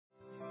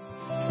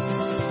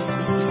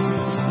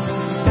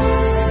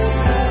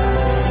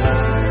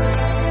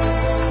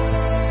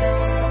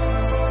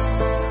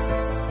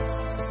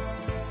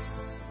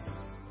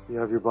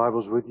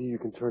Bibles with you, you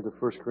can turn to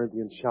 1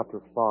 Corinthians chapter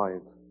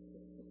 5.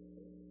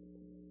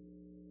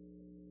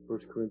 1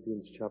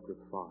 Corinthians chapter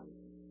 5.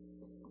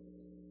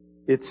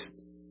 It's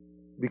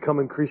become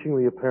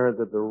increasingly apparent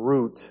that the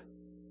root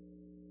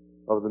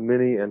of the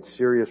many and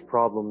serious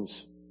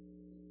problems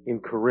in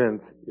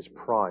Corinth is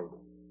pride,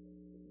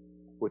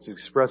 which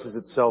expresses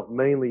itself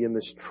mainly in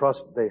this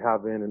trust they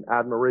have in and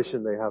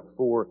admiration they have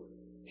for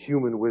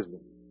human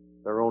wisdom,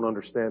 their own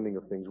understanding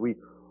of things. We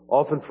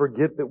often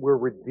forget that we're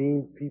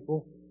redeemed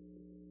people.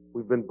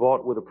 We've been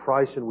bought with a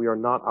price and we are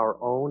not our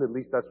own. At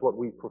least that's what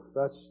we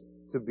profess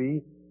to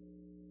be,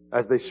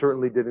 as they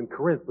certainly did in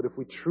Corinth. But if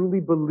we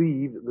truly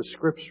believe the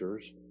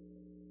Scriptures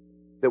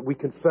that we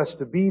confess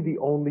to be the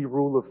only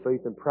rule of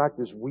faith and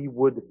practice, we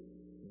would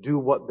do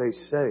what they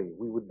say.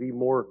 We would be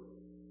more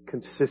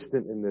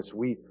consistent in this.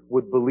 We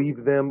would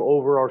believe them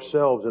over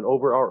ourselves and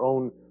over our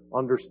own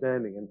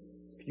understanding. And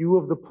few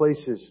of the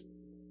places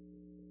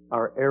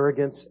our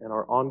arrogance and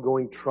our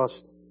ongoing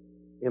trust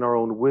in our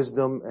own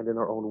wisdom and in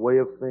our own way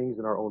of things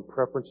and our own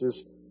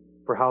preferences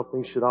for how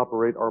things should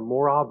operate are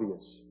more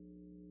obvious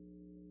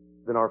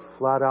than our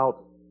flat out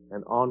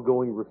and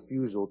ongoing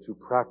refusal to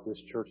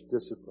practice church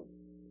discipline,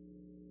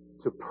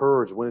 to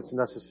purge when it's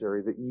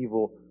necessary the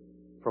evil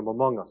from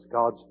among us.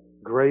 God's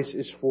grace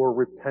is for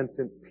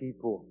repentant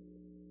people.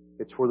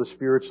 It's for the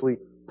spiritually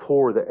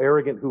poor, the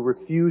arrogant who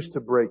refuse to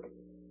break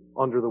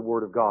under the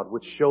Word of God,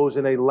 which shows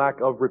in a lack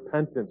of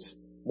repentance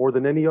more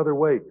than any other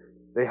way.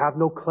 They have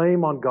no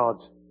claim on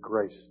God's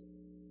grace.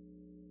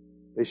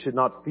 They should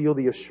not feel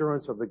the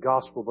assurance of the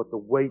gospel, but the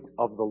weight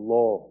of the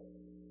law,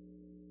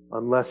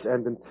 unless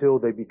and until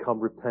they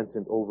become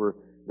repentant over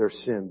their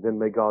sin. Then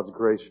may God's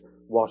grace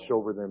wash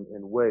over them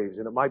in waves.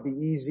 And it might be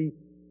easy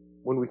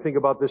when we think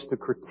about this to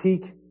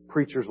critique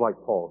preachers like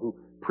Paul, who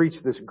preach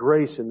this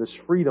grace and this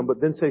freedom, but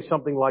then say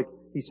something like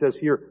he says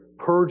here,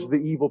 purge the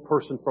evil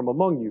person from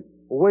among you.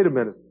 Well, wait a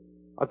minute.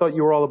 I thought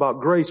you were all about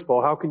grace,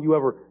 Paul. How can you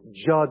ever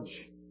judge?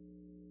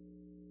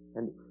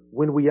 And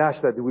when we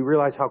ask that, do we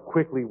realize how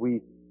quickly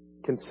we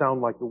can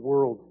sound like the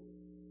world?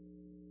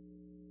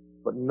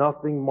 But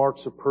nothing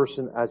marks a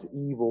person as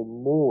evil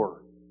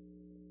more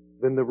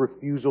than the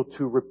refusal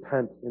to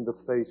repent in the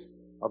face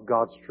of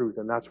God's truth.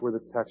 And that's where the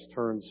text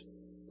turns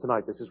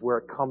tonight. This is where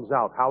it comes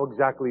out. How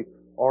exactly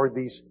are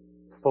these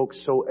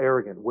folks so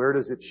arrogant? Where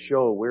does it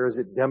show? Where is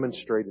it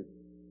demonstrated?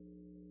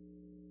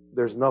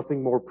 There's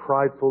nothing more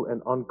prideful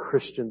and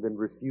unchristian than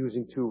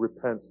refusing to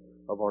repent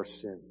of our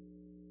sin.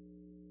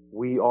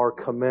 We are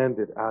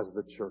commanded as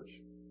the church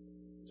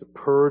to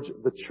purge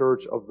the church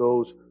of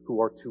those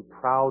who are too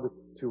proud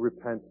to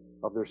repent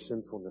of their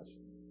sinfulness,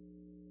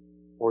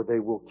 or they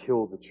will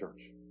kill the church.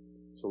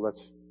 So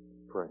let's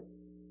pray.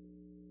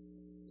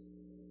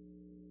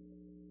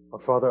 Our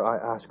Father, I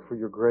ask for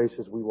your grace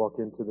as we walk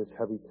into this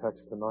heavy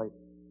text tonight.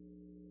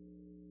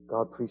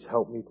 God, please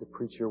help me to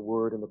preach your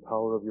word in the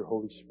power of your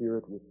Holy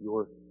Spirit with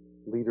your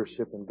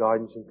leadership and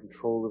guidance and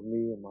control of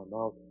me and my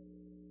mouth.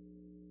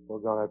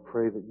 Lord God, I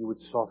pray that you would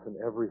soften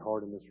every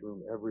heart in this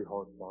room, every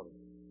heart, Father,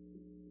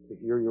 to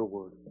hear your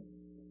word,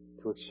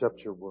 to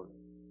accept your word.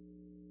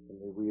 And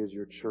may we as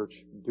your church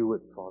do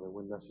it, Father,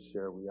 when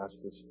necessary. We ask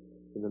this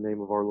in the name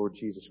of our Lord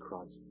Jesus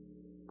Christ.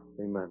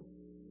 Amen.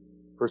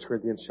 1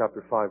 Corinthians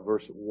chapter 5,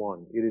 verse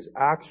 1. It is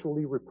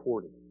actually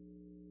reported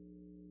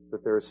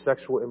that there is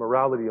sexual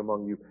immorality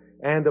among you,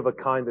 and of a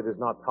kind that is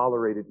not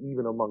tolerated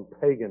even among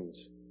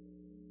pagans.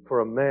 For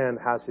a man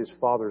has his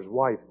father's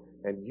wife,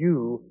 and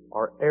you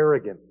are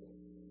arrogant.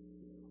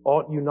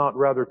 Ought you not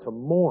rather to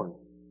mourn?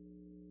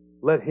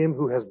 Let him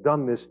who has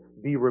done this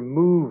be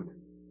removed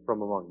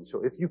from among you.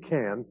 So if you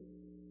can,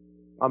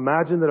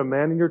 imagine that a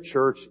man in your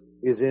church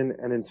is in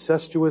an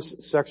incestuous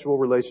sexual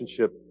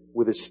relationship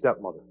with his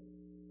stepmother.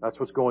 That's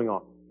what's going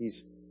on.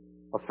 He's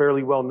a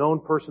fairly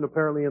well-known person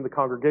apparently in the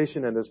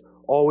congregation and has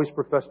always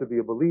professed to be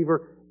a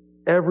believer.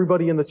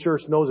 Everybody in the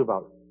church knows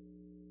about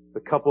it. The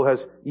couple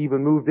has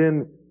even moved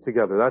in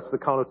together. That's the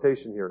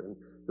connotation here. And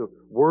the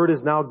word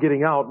is now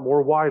getting out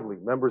more widely.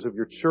 Members of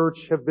your church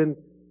have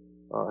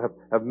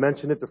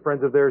mentioned it to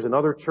friends of theirs in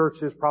other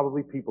churches.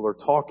 Probably people are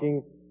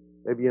talking,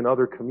 maybe in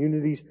other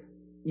communities.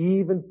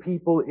 Even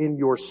people in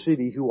your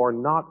city who are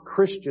not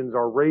Christians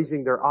are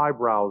raising their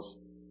eyebrows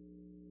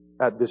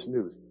at this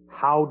news.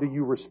 How do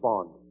you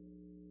respond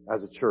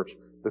as a church?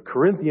 The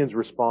Corinthians'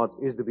 response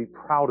is to be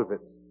proud of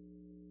it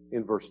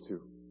in verse 2.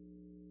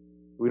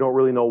 We don't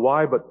really know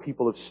why, but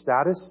people of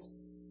status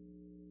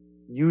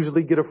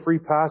usually get a free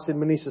pass in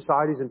many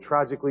societies and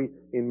tragically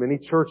in many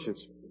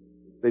churches.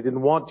 They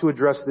didn't want to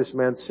address this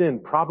man's sin,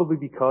 probably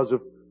because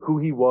of who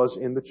he was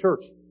in the church.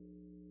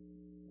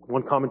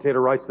 One commentator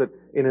writes that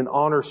in an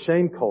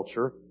honor-shame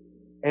culture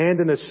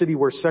and in a city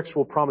where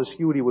sexual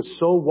promiscuity was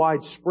so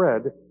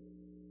widespread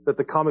that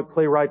the comic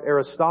playwright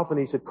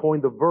Aristophanes had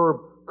coined the verb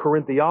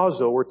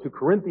Corinthiazo, or to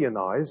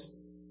Corinthianize,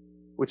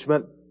 which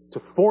meant to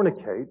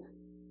fornicate.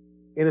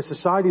 In a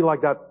society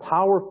like that,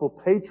 powerful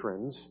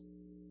patrons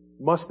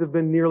must have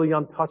been nearly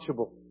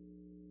untouchable.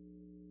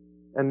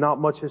 And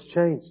not much has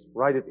changed,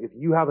 right? If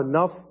you have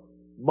enough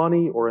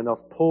money or enough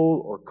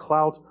pull or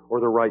clout or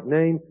the right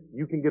name,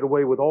 you can get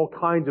away with all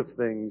kinds of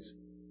things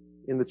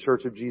in the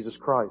church of Jesus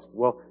Christ.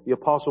 Well, the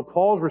Apostle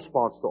Paul's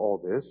response to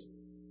all this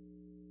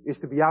is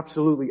to be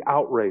absolutely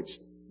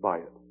outraged by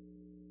it.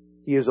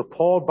 He is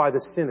appalled by the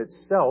sin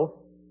itself,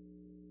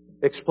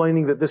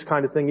 explaining that this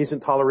kind of thing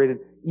isn't tolerated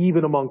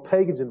even among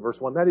pagans in verse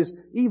 1. That is,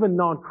 even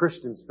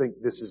non-Christians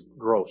think this is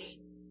gross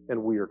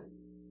and weird.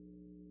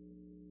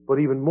 But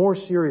even more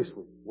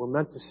seriously, we're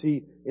meant to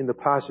see in the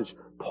passage,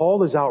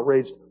 Paul is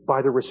outraged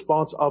by the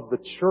response of the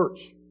church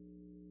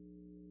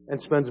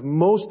and spends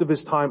most of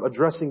his time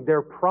addressing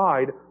their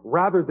pride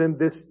rather than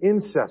this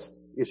incest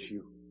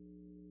issue.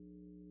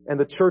 And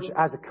the church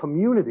as a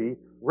community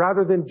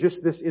rather than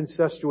just this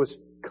incestuous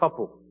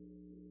couple.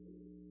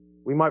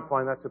 We might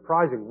find that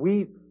surprising.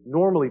 We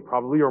normally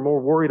probably are more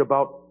worried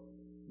about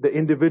the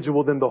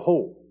individual than the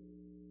whole.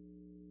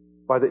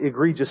 By the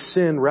egregious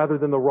sin rather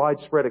than the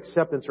widespread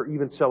acceptance or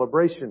even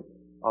celebration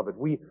of it.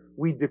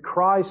 We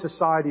decry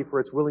society for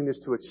its willingness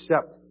to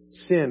accept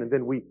sin, and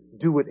then we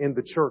do it in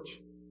the church.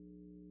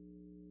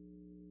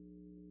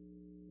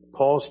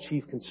 Paul's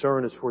chief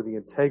concern is for the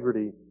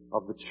integrity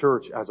of the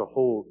church as a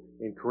whole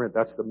in Corinth.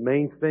 That's the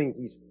main thing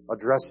he's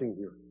addressing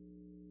here.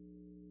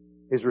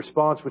 His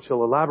response, which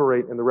he'll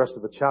elaborate in the rest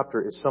of the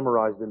chapter, is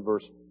summarized in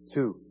verse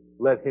 2.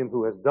 Let him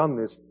who has done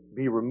this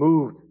be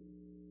removed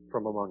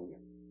from among you.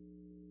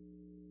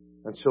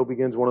 And so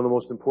begins one of the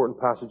most important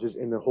passages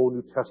in the whole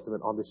New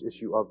Testament on this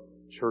issue of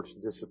church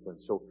discipline.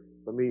 So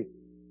let me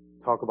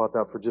talk about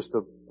that for just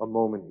a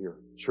moment here.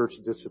 Church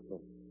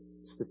discipline.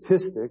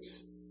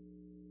 Statistics,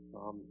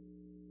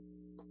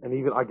 and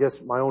even I guess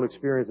my own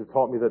experience have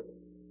taught me that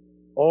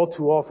all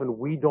too often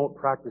we don't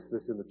practice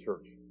this in the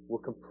church. We're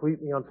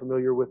completely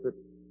unfamiliar with it.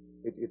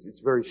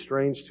 It's very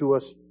strange to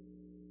us.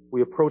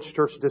 We approach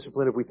church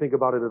discipline, if we think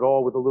about it at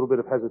all, with a little bit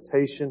of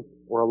hesitation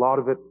or a lot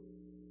of it.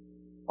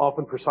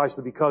 Often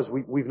precisely because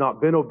we've not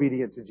been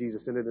obedient to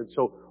Jesus in it. And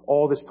so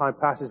all this time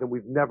passes and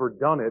we've never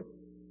done it.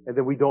 And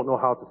then we don't know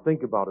how to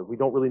think about it. We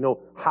don't really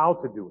know how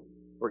to do it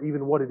or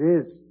even what it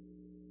is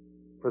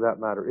for that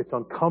matter. It's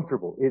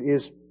uncomfortable. It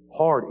is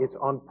hard. It's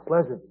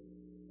unpleasant.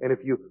 And if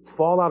you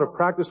fall out of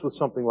practice with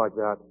something like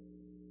that,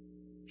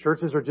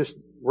 churches are just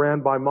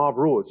ran by mob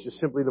rule. It's just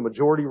simply the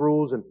majority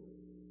rules. And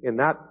in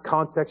that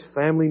context,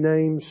 family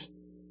names,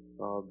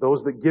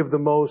 those that give the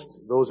most,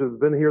 those who have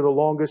been here the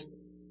longest,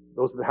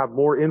 those that have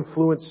more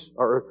influence,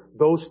 or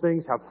those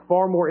things have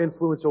far more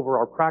influence over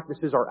our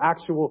practices, our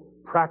actual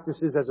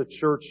practices as a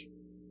church,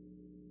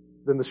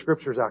 than the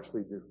Scriptures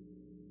actually do.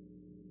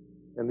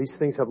 And these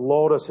things have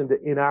lulled us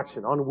into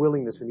inaction,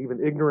 unwillingness, and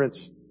even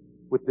ignorance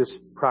with this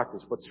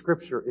practice. But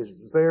Scripture is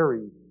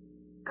very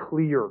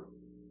clear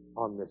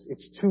on this.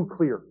 It's too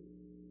clear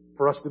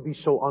for us to be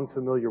so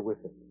unfamiliar with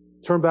it.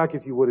 Turn back,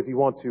 if you would, if you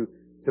want to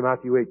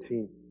Matthew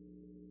 18.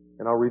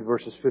 And I'll read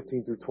verses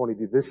 15 through 20.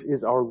 This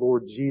is our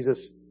Lord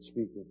Jesus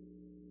speaking.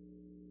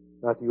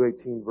 Matthew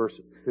 18, verse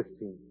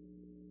 15.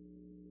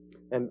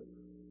 And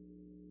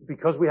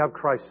because we have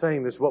Christ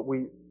saying this, what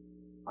we,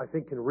 I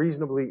think, can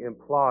reasonably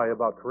imply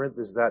about Corinth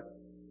is that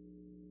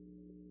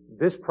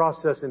this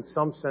process in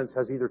some sense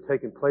has either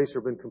taken place or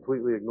been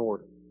completely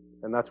ignored.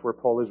 And that's where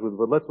Paul is with it.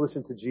 But let's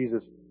listen to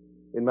Jesus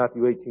in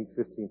Matthew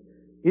 18:15.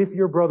 If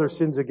your brother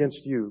sins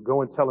against you,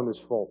 go and tell him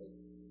his fault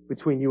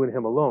between you and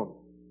him alone.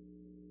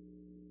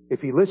 If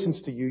he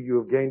listens to you, you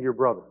have gained your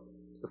brother.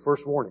 It's the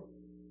first warning.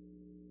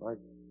 Right?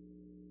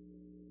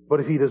 But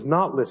if he does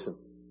not listen,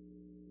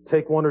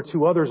 take one or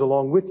two others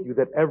along with you,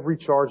 that every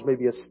charge may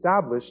be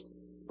established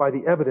by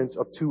the evidence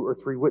of 2 or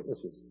 3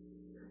 witnesses.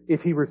 If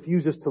he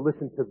refuses to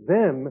listen to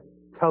them,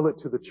 tell it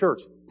to the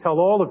church. Tell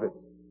all of it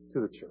to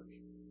the church.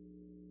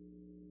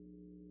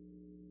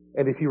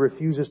 And if he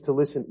refuses to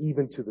listen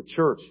even to the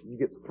church, you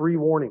get 3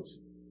 warnings.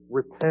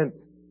 Repent,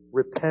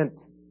 repent,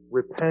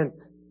 repent.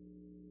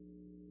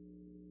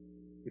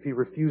 If he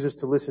refuses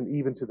to listen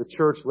even to the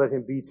church, let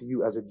him be to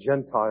you as a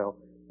Gentile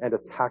and a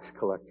tax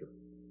collector.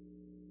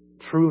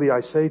 Truly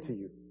I say to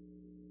you,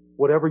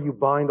 whatever you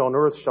bind on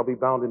earth shall be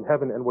bound in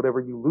heaven, and whatever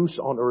you loose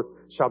on earth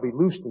shall be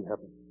loosed in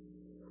heaven.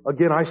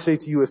 Again, I say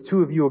to you, if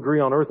 2 of you agree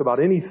on earth about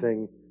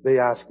anything they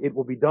ask, it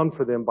will be done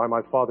for them by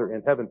my Father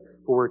in heaven.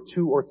 For where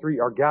 2 or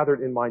 3 are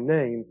gathered in my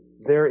name,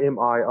 there am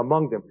I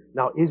among them.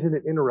 Now, isn't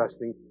it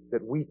interesting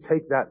that we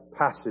take that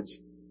passage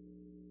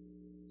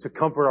to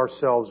comfort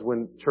ourselves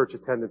when church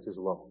attendance is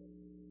low?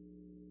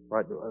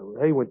 Right?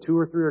 Hey, when 2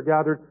 or 3 are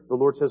gathered, the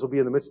Lord says he'll be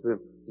in the midst of them.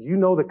 Do you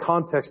know the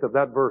context of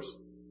that verse?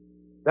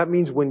 That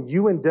means when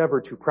you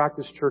endeavor to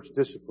practice church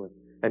discipline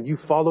and you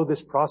follow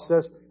this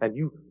process and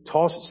you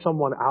toss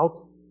someone out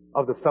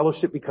of the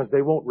fellowship because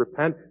they won't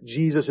repent,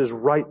 Jesus is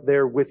right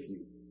there with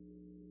you.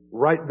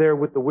 Right there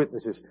with the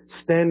witnesses,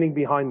 standing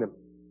behind them.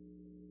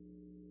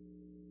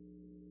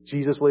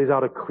 Jesus lays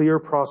out a clear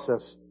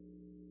process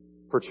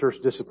for church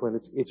discipline.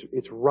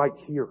 It's right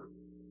here.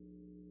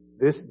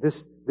 This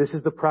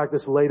is the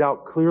practice laid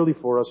out clearly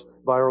for us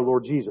by our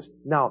Lord Jesus.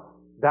 Now,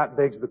 that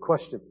begs the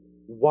question,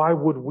 why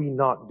would we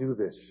not do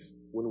this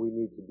when we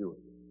need to do it?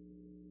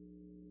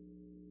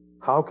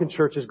 How can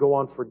churches go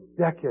on for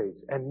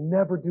decades and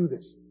never do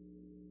this?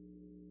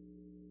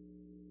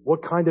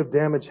 What kind of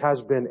damage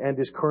has been and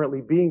is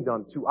currently being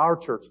done to our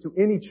church, to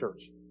any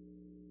church?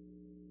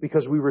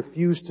 Because we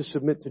refuse to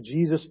submit to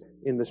Jesus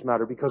in this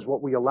matter. Because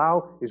what we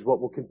allow is what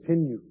will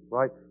continue,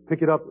 right?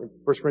 Pick it up in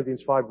 1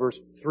 Corinthians 5 verse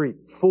 3.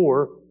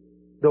 For,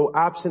 though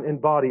absent in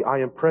body, I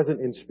am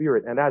present in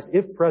spirit. And as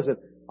if present,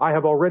 I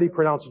have already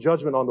pronounced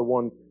judgment on the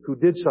one who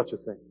did such a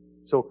thing.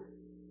 So,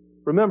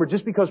 remember,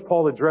 just because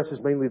Paul addresses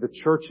mainly the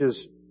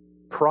church's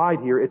pride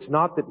here, it's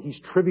not that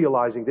he's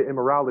trivializing the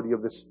immorality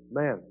of this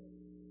man.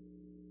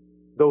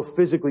 Though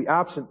physically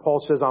absent, Paul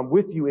says, I'm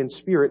with you in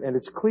spirit, and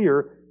it's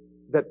clear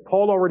that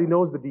Paul already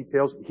knows the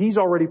details. He's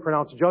already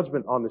pronounced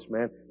judgment on this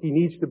man. He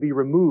needs to be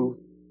removed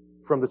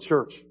from the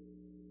church.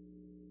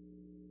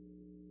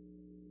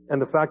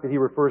 And the fact that he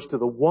refers to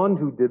the one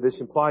who did this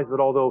implies that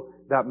although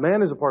that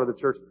man is a part of the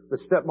church, the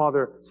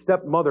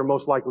stepmother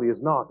most likely is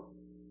not.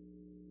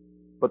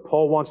 But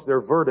Paul wants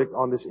their verdict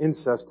on this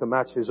incest to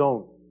match his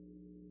own.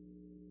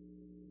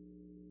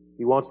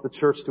 He wants the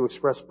church to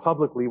express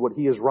publicly what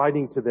he is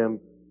writing to them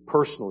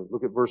personally.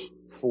 Look at verse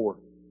 4.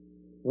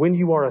 When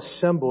you are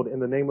assembled in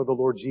the name of the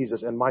Lord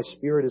Jesus, and my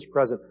spirit is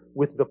present,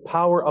 with the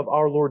power of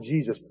our Lord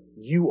Jesus,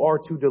 you are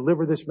to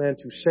deliver this man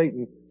to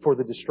Satan for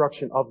the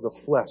destruction of the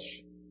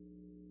flesh.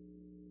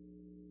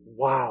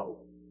 Wow.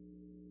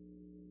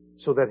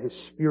 So that his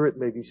spirit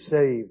may be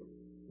saved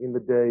in the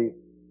day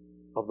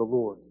of the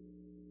Lord.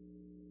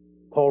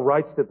 Paul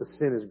writes that the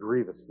sin is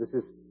grievous. This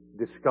is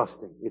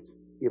disgusting. It's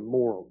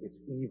immoral. It's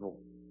evil.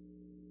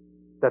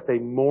 That they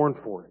mourn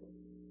for it.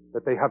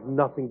 That they have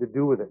nothing to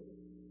do with it.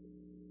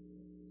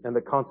 And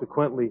that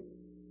consequently,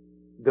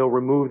 they'll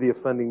remove the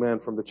offending man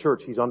from the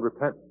church. He's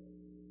unrepentant.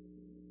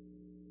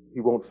 He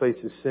won't face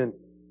his sin.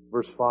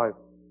 Verse 5.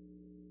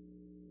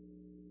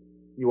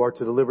 You are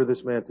to deliver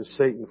this man to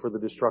Satan for the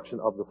destruction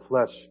of the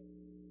flesh,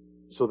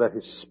 so that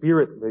his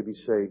spirit may be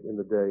saved in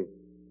the day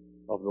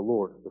of the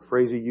Lord. The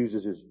phrase he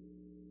uses is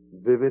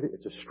vivid.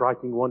 It's a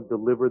striking one.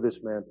 Deliver this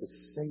man to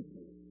Satan.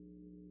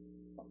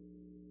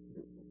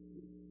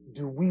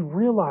 Do we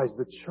realize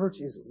the church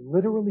is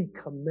literally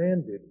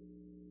commanded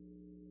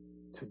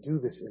to do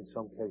this in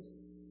some cases?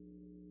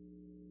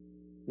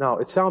 Now,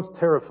 it sounds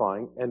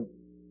terrifying, and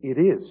it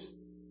is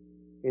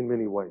in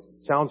many ways.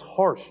 It sounds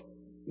harsh.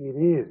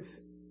 It is.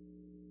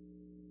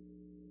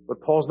 But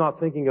Paul's not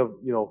thinking of,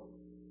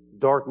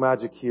 dark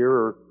magic here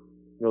or,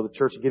 the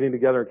church getting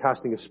together and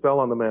casting a spell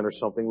on the man or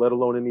something, let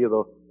alone any of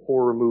the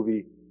horror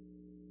movie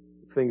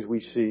things we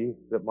see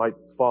that might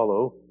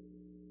follow.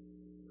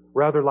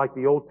 Rather, like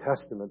the Old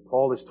Testament,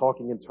 Paul is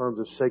talking in terms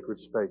of sacred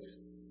space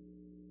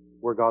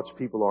where God's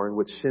people are, in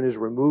which sin is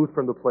removed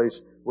from the place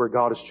where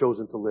God has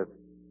chosen to live.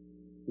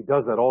 He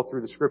does that all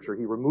through the Scripture.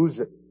 He removes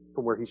it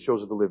from where He's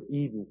chosen to live.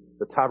 Eden,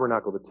 the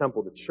tabernacle, the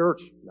temple, the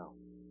church now.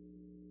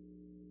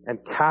 And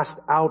cast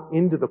out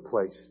into the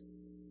place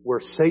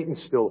where Satan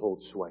still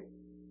holds sway.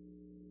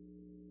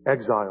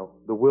 Exile,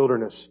 the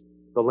wilderness,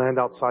 the land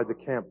outside the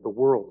camp, the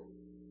world.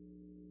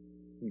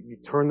 You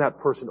turn that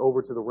person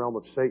over to the realm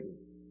of Satan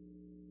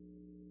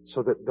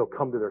so that they'll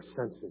come to their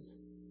senses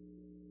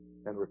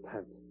and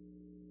repent.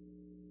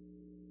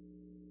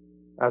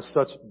 As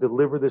such,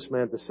 deliver this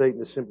man to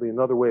Satan is simply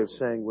another way of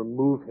saying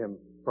remove him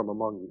from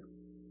among you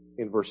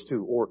in verse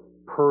 2, or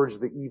purge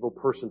the evil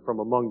person from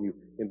among you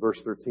in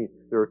verse 13.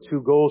 There are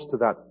two goals to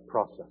that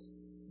process.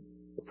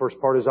 The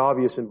first part is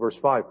obvious in verse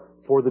 5,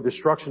 for the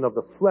destruction of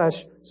the flesh,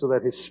 so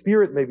that his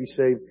spirit may be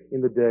saved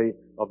in the day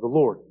of the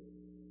Lord.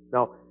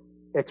 Now,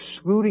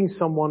 excluding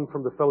someone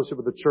from the fellowship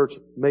of the church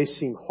may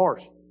seem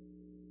harsh,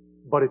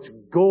 but its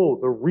goal,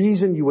 the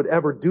reason you would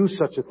ever do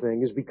such a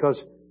thing is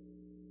because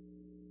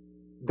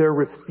they're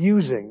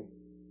refusing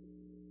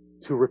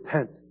to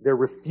repent. They're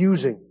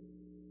refusing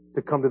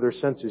to come to their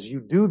senses.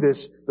 You do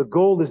this, the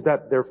goal is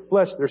that their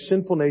flesh, their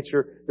sinful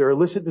nature, their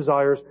illicit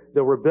desires,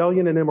 their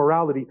rebellion and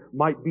immorality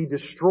might be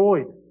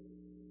destroyed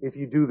if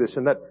you do this,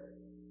 and that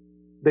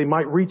they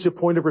might reach a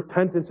point of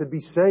repentance and be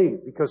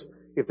saved. Because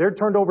if they're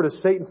turned over to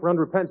Satan for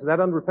unrepentance, and that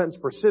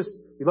unrepentance persists,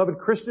 beloved,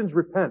 Christians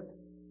repent.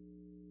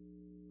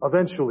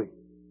 Eventually.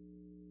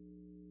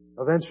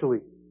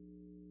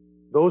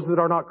 Those that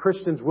are not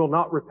Christians will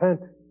not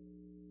repent.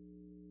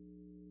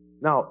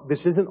 Now,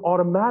 this isn't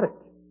automatic.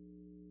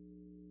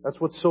 That's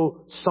what's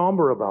so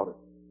somber about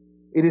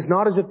it. It is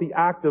not as if the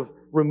act of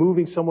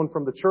removing someone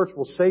from the church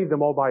will save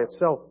them all by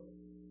itself.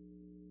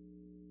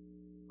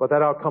 But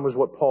that outcome is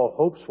what Paul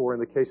hopes for in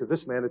the case of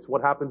this man. It's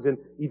what happens in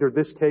either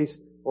this case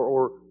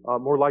or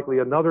more likely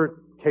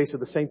another case of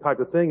the same type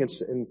of thing.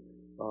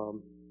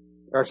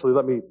 Actually,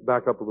 let me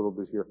back up a little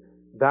bit here.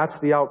 That's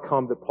the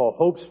outcome that Paul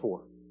hopes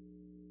for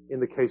in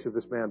the case of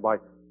this man by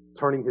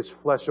turning his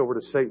flesh over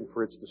to Satan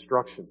for its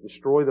destruction.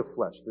 Destroy the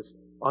flesh, this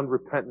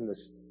unrepentantness,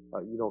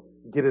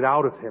 get it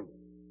out of him.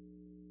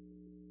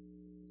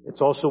 It's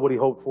also what he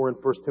hoped for in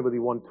 1 Timothy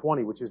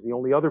 1:20, which is the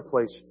only other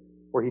place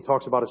where he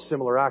talks about a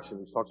similar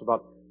action. He talks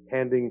about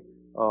handing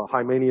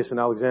Hymenaeus and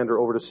Alexander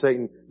over to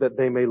Satan that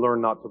they may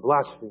learn not to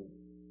blaspheme.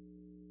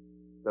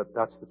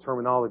 That's the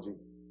terminology.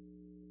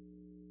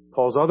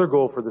 Paul's other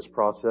goal for this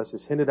process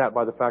is hinted at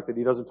by the fact that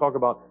he doesn't talk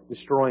about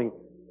destroying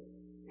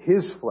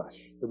his flesh,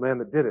 the man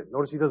that did it.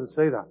 Notice he doesn't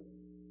say that.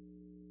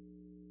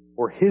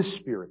 Or his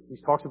spirit. He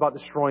talks about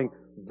destroying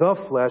the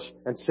flesh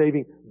and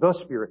saving the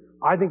spirit.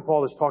 I think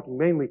Paul is talking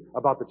mainly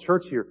about the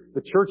church here.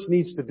 The church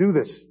needs to do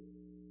this.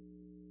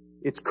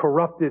 It's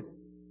corrupted.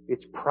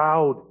 It's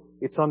proud.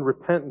 It's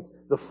unrepentant.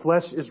 The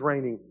flesh is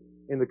reigning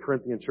in the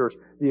Corinthian church.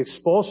 The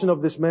expulsion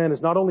of this man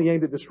is not only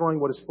aimed at destroying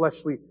what is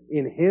fleshly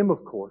in him,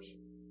 of course,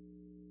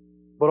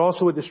 but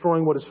also at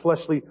destroying what is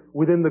fleshly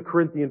within the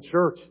Corinthian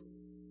church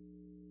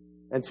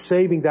and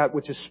saving that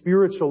which is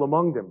spiritual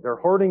among them. They're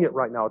hurting it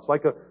right now. It's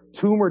like a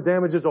tumor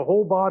damages a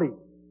whole body.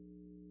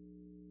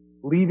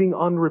 Leaving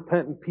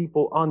unrepentant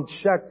people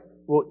unchecked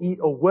will eat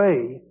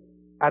away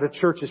at a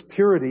church's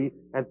purity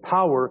and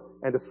power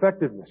and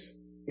effectiveness.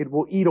 It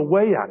will eat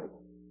away at it.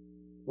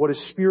 What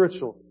is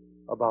spiritual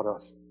about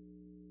us.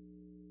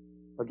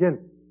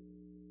 Again,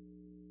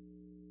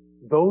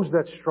 those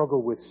that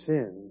struggle with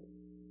sin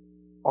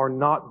are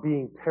not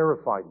being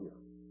terrified here.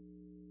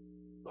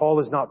 Paul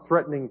is not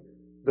threatening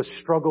the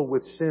struggle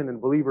with sin in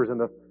believers and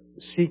the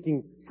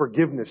seeking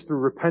forgiveness through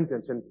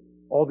repentance and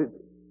all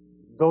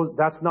those.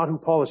 That's not who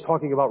Paul is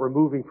talking about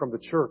removing from the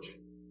church.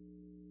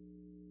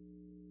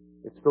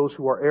 It's those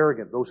who are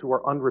arrogant, those who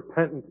are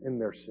unrepentant in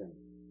their sin,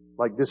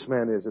 like this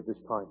man is at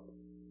this time.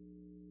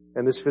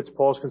 And this fits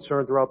Paul's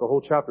concern throughout the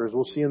whole chapter, as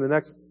we'll see in the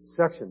next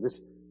section.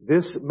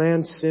 This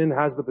man's sin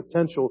has the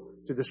potential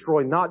to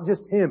destroy not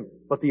just him,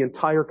 but the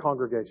entire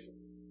congregation.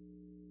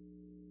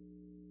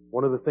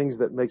 One of the things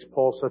that makes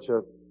Paul such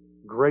a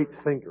great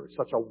thinker,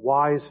 such a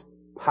wise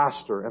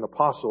pastor and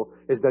apostle,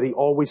 is that he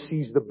always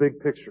sees the big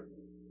picture.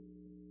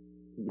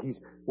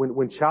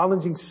 When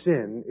challenging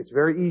sin, it's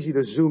very easy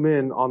to zoom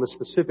in on the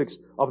specifics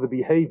of the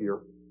behavior.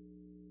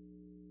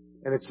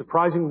 And it's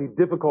surprisingly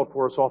difficult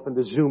for us often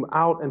to zoom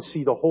out and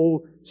see the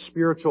whole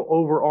spiritual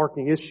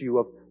overarching issue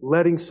of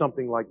letting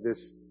something like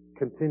this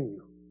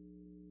continue.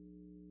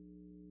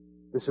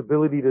 This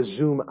ability to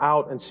zoom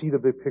out and see the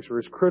big picture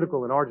is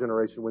critical in our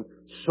generation when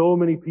so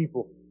many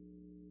people,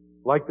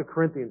 like the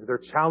Corinthians, they're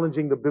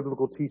challenging the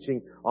biblical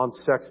teaching on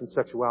sex and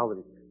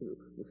sexuality.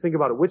 Think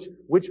about it.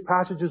 Which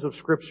passages of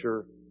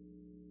Scripture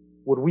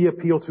would we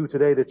appeal to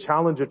today to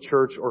challenge a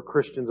church or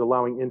Christians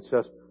allowing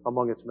incest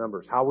among its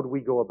members? How would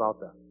we go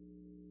about that?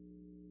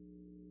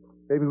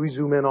 Maybe we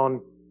zoom in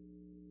on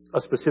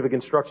a specific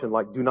instruction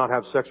like do not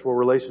have sexual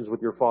relations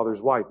with your father's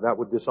wife. That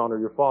would dishonor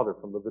your father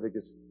from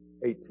Leviticus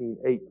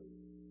 18:8.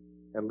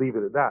 And leave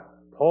it at that.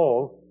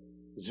 Paul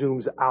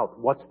zooms out.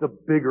 What's the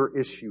bigger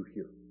issue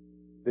here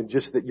than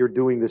just that you're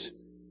doing this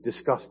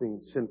disgusting,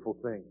 sinful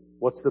thing?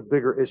 What's the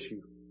bigger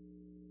issue?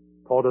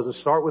 Paul doesn't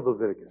start with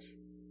Leviticus.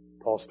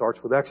 Paul starts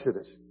with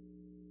Exodus.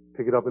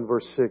 Pick it up in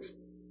verse 6.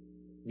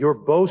 Your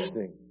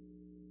boasting,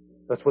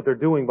 that's what they're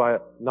doing by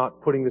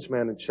not putting this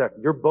man in check.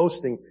 Your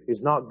boasting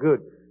is not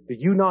good. Do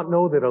you not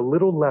know that a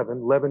little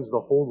leaven leavens the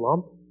whole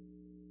lump?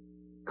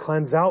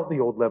 Cleanse out the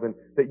old leaven,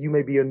 that you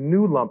may be a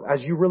new lump,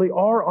 as you really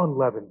are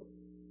unleavened.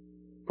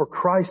 For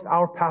Christ,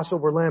 our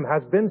Passover lamb,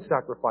 has been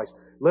sacrificed.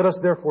 Let us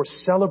therefore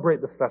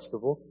celebrate the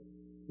festival,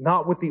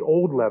 not with the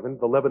old leaven,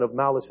 the leaven of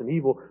malice and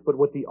evil, but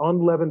with the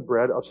unleavened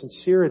bread of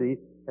sincerity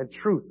and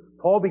truth.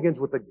 Paul begins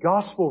with the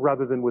gospel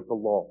rather than with the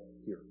law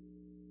here.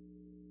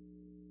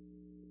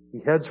 He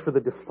heads for the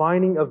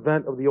defining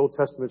event of the Old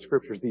Testament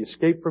Scriptures, the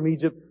escape from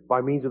Egypt by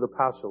means of the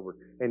Passover.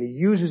 And he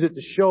uses it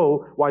to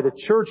show why the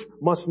church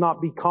must not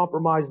be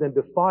compromised and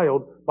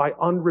defiled by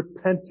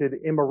unrepented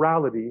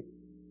immorality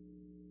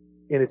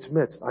in its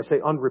midst. I say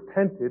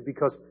unrepented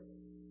because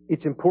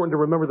it's important to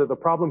remember that the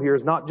problem here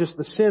is not just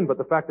the sin, but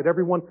the fact that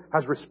everyone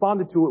has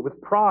responded to it with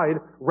pride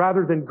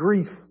rather than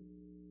grief.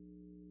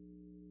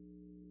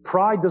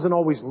 Pride doesn't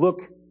always look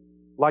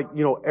like,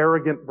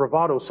 arrogant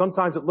bravado.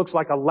 Sometimes it looks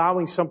like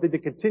allowing something to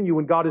continue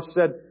when God has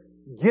said,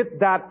 get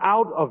that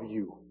out of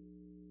you.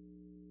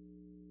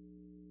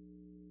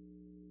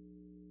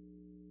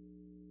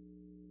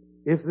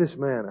 If this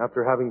man,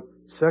 after having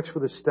sex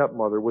with his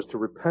stepmother, was to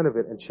repent of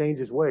it and change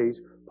his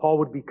ways, Paul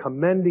would be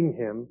commending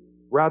him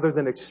rather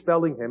than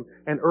expelling him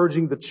and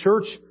urging the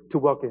church to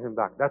welcome him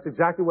back. That's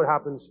exactly what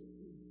happens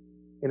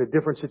in a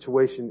different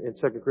situation in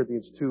 2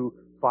 Corinthians 2,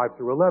 5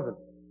 through 11.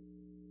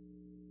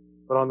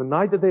 But on the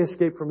night that they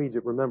escaped from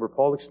Egypt, remember,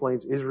 Paul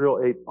explains Israel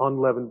ate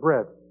unleavened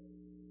bread.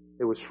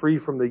 It was free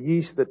from the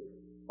yeast that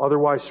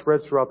otherwise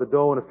spreads throughout the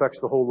dough and affects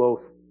the whole loaf,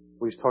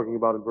 what he's talking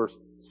about in verse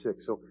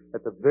 6. So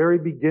at the very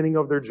beginning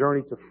of their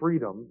journey to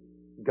freedom,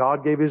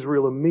 God gave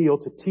Israel a meal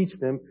to teach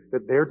them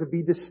that they're to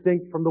be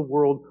distinct from the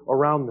world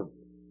around them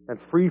and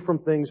free from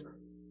things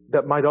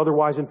that might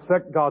otherwise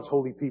infect God's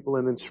holy people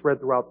and then spread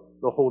throughout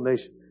the whole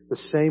nation. The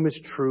same is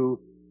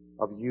true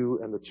of you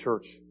and the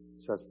church,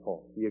 says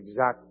Paul. The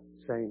exact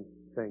same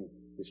thing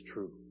is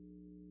true.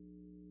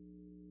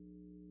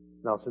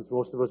 Now, since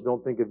most of us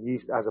don't think of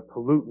yeast as a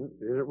pollutant,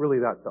 it isn't really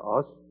that to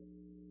us,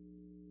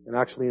 and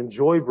actually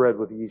enjoy bread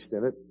with yeast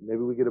in it,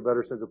 maybe we get a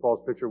better sense of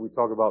Paul's picture. We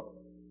talk about,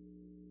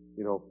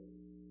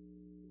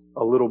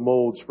 a little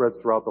mold spreads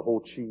throughout the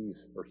whole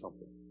cheese or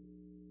something.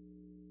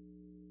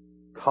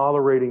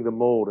 tolerating the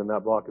mold in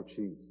that block of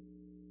cheese,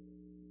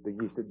 the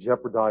yeast, it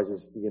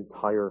jeopardizes the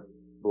entire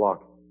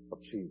block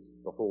of cheese,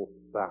 the whole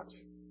batch.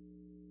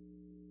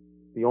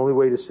 The only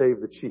way to save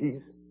the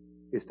cheese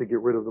is to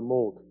get rid of the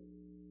mold.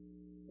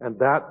 And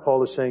that,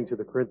 Paul is saying to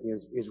the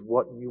Corinthians, is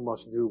what you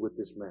must do with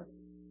this man.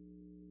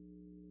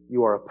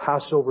 You are a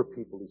Passover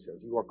people, he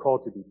says. You are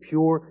called to be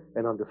pure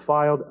and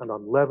undefiled and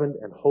unleavened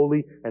and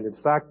holy. And in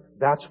fact,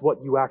 that's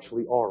what you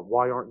actually are.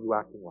 Why aren't you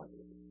acting like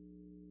it?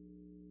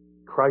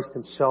 Christ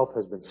himself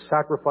has been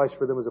sacrificed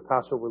for them as a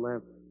Passover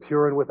lamb,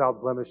 pure and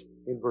without blemish,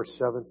 in verse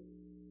 7.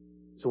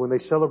 So when they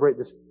celebrate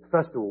this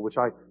festival, which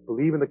I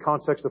believe in the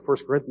context of 1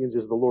 Corinthians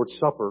is the Lord's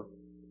Supper,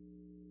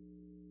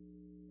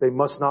 they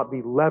must not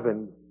be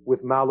leavened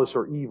with malice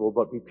or evil,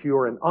 but be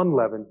pure and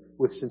unleavened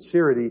with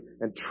sincerity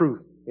and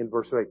truth in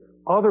verse 8.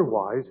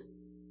 Otherwise,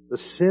 the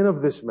sin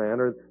of this man,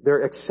 or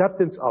their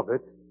acceptance of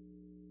it,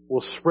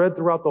 will spread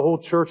throughout the whole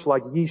church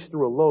like yeast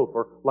through a loaf,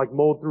 or like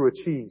mold through a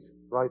cheese,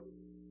 right?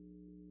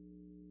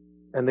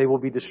 And they will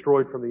be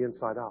destroyed from the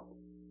inside out.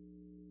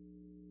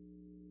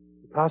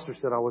 The pastor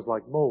said I was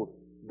like mold.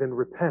 Then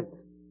repent.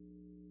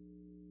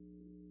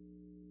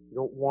 You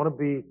don't want to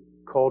be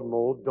called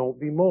mold. Don't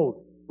be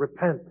mold.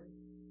 Repent.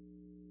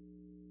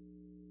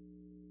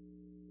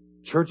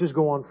 Churches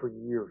go on for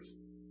years,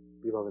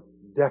 beloved,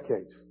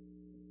 decades,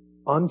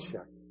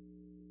 unchecked,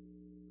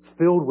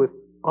 filled with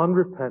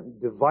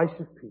unrepentant,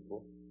 divisive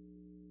people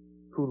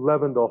who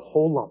leaven the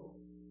whole lump,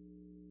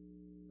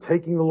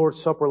 taking the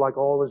Lord's Supper like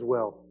all is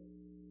well,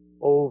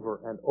 over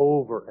and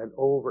over and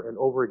over and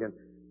over again,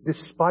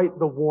 despite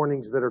the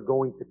warnings that are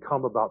going to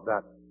come about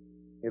that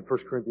in 1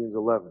 Corinthians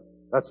 11.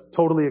 That's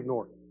totally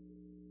ignored.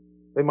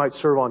 They might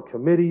serve on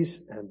committees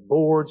and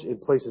boards in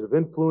places of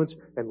influence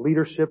and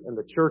leadership, and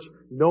the church,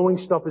 knowing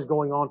stuff is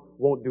going on,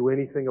 won't do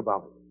anything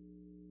about it.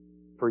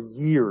 For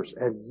years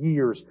and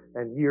years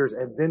and years.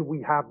 And then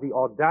we have the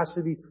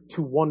audacity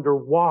to wonder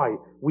why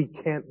we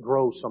can't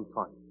grow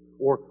sometimes,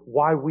 or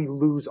why we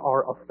lose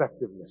our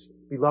effectiveness.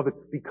 Beloved,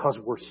 because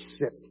we're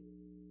sick.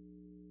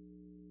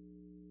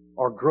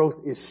 Our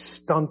growth is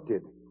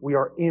stunted. We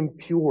are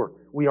impure.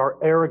 We are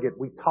arrogant.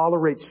 We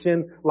tolerate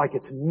sin like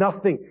it's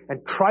nothing.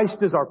 And Christ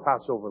is our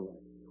Passover lamb.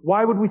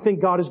 Why would we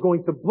think God is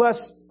going to bless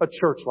a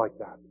church like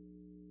that?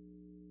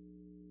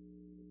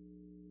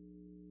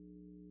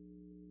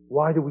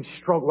 Why do we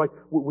struggle? Like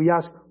we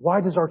ask, why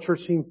does our church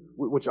seem,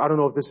 which I don't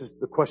know if this is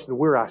the question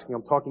we're asking.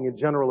 I'm talking in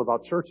general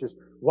about churches.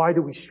 Why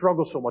do we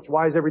struggle so much?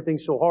 Why is everything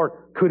so hard?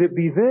 Could it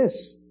be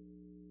this?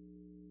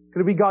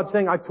 Could it be God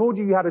saying, I told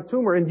you you had a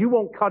tumor and you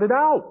won't cut it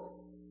out?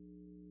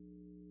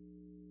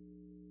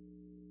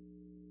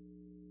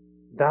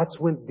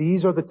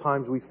 These are the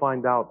times we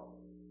find out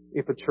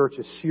if a church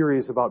is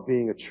serious about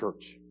being a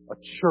church. A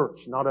church,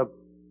 not a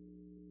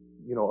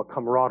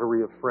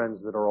camaraderie of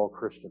friends that are all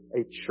Christian.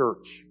 A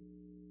church.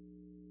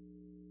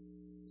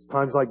 It's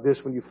times like this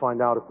when you find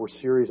out if we're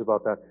serious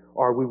about that.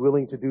 Are we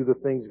willing to do the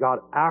things God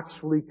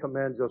actually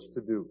commands us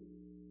to do?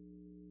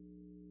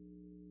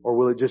 Or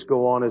will it just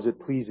go on as it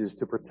pleases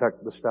to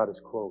protect the status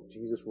quo?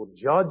 Jesus will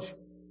judge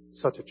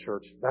such a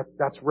church.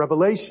 That's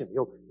revelation.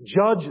 He'll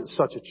judge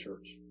such a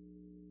church.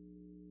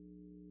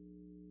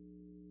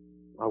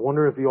 I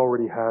wonder if He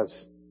already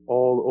has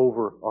all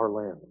over our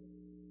land.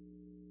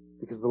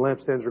 Because the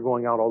lampstands are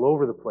going out all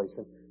over the place.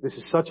 And this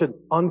is such an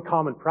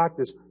uncommon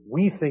practice,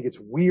 we think it's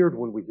weird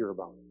when we hear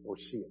about it or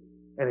see it.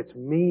 And it's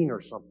mean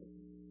or something.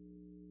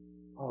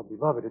 Oh,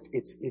 beloved,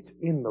 it's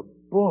in the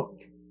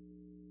book.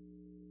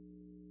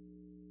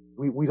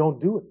 We don't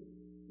do it.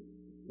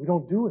 We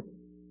don't do it.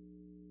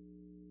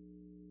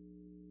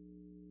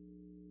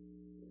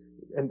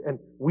 And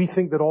we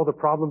think that all the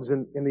problems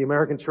in the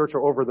American church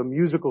are over the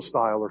musical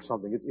style or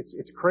something.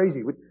 It's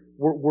crazy.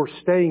 We're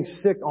staying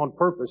sick on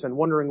purpose and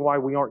wondering why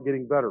we aren't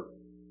getting better.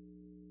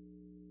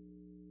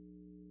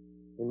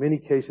 In many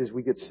cases,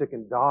 we get sick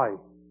and die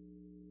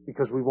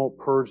because we won't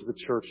purge the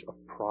church of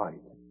pride.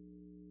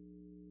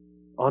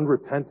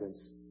 Unrepentance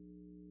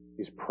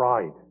is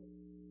pride.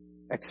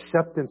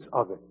 Acceptance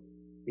of it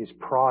is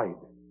pride.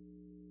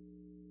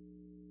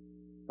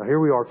 Now here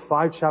we are,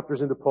 5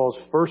 chapters into Paul's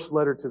first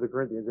letter to the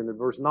Corinthians, and in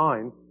verse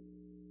 9,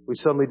 we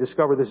suddenly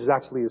discover this is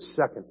actually his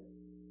second.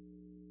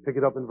 Pick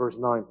it up in verse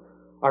 9.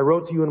 I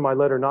wrote to you in my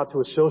letter not to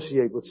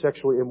associate with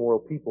sexually immoral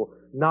people,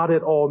 not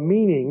at all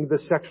meaning the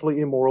sexually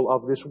immoral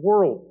of this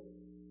world,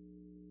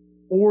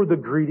 or the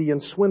greedy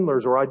and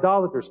swindlers or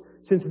idolaters,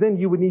 since then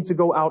you would need to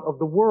go out of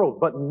the world.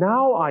 But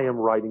now I am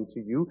writing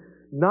to you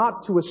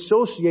not to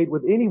associate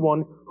with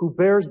anyone who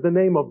bears the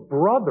name of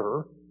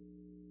brother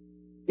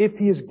if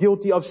he is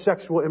guilty of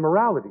sexual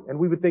immorality. And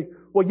we would think,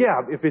 well,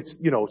 yeah, if it's,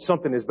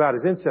 something as bad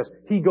as incest.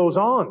 He goes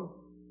on.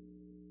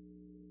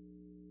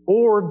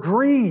 Or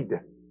greed.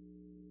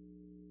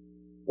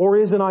 Or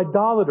is an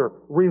idolater,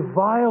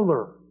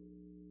 reviler.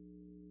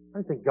 I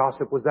didn't think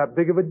gossip was that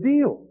big of a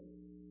deal.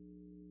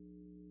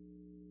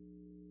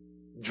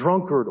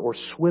 Drunkard or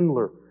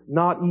swindler,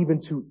 not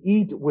even to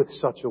eat with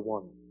such a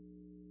one.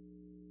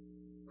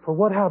 For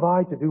what have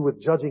I to do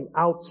with judging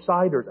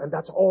outsiders? And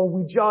that's all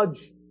we judge.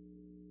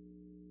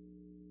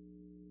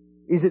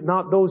 Is it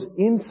not those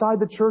inside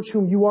the church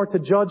whom you are to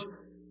judge?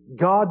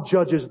 God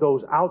judges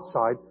those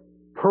outside.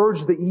 Purge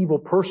the evil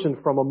person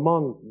from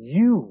among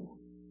you.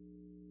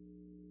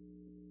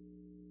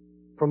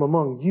 From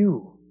among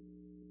you.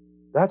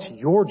 That's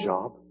your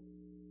job.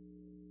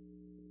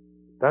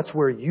 That's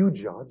where you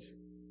judge.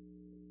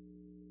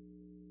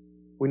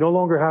 We no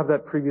longer have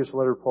that previous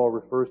letter Paul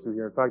refers to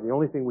here. In fact, the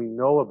only thing we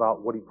know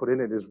about what he put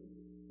in it is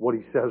what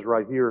he says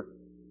right here.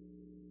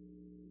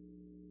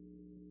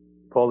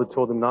 Paul had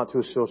told them not to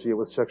associate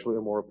with sexually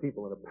immoral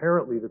people. And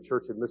apparently the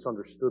church had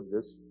misunderstood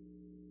this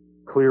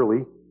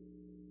clearly,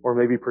 or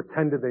maybe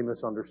pretended they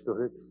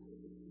misunderstood it,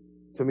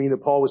 to mean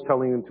that Paul was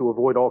telling them to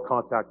avoid all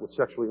contact with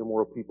sexually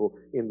immoral people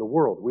in the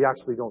world. We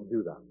actually don't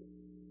do that.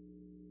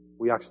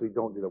 We actually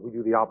don't do that. We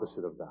do the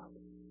opposite of that.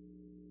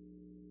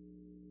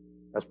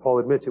 As Paul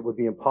admits, it would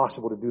be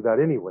impossible to do that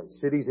anyway.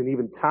 Cities and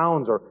even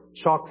towns are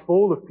chock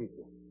full of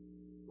people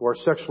who are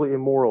sexually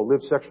immoral,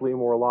 live sexually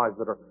immoral lives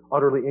that are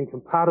utterly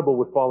incompatible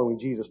with following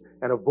Jesus.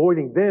 And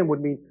avoiding them would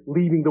mean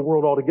leaving the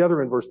world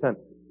altogether in verse 10.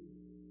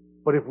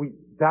 But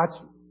that's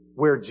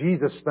where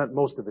Jesus spent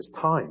most of his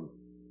time.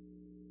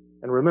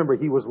 And remember,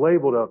 he was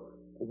labeled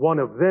one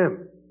of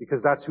them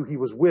because that's who he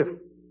was with.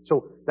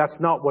 So that's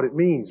not what it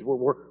means.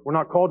 We're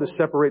not called to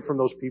separate from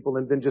those people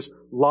and then just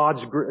lob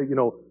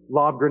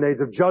grenades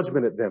of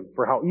judgment at them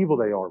for how evil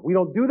they are. We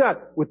don't do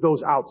that with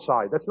those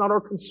outside. That's not our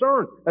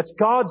concern. That's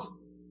God's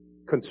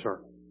concern.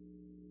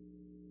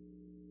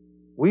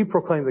 We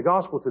proclaim the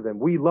gospel to them.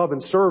 We love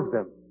and serve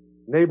them,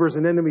 neighbors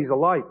and enemies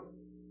alike.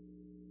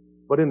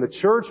 But in the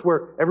church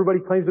where everybody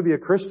claims to be a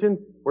Christian,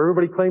 where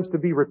everybody claims to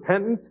be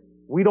repentant,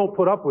 we don't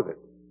put up with it.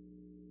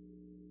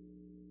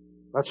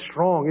 That's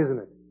strong, isn't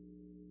it?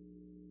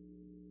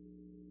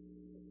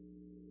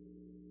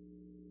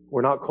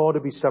 We're not called to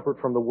be separate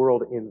from the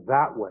world in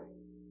that way.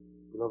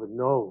 Beloved,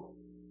 no.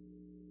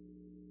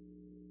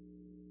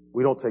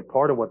 We don't take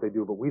part in what they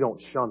do, but we don't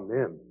shun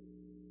them.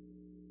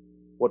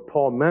 What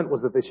Paul meant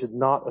was that they should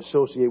not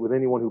associate with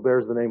anyone who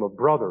bears the name of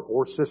brother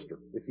or sister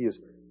if he is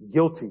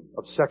guilty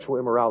of sexual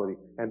immorality.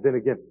 And then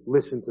again,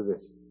 listen to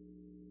this.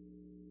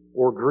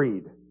 Or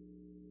greed,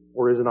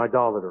 or is an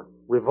idolater,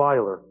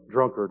 reviler,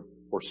 drunkard,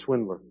 or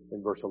swindler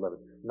in verse 11.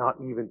 Not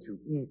even to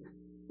eat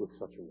with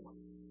such a one.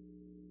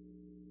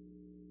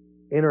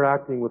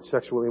 Interacting with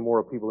sexually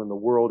immoral people in the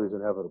world is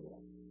inevitable.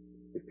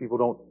 If people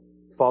don't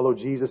follow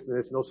Jesus, then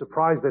it's no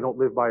surprise they don't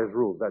live by his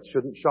rules. That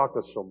shouldn't shock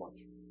us so much.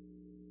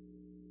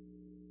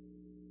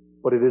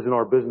 But it isn't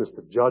our business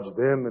to judge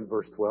them in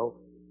verse 12.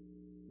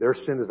 Their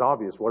sin is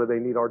obvious. What do they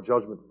need our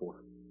judgment for?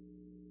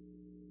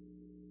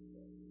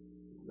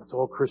 That's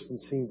all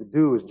Christians seem to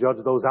do, is judge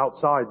those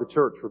outside the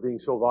church for being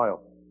so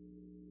vile.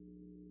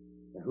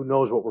 And who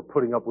knows what we're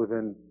putting up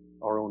within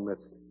our own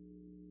midst.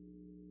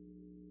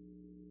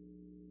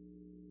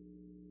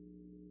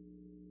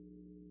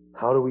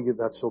 How do we get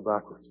that so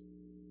backwards?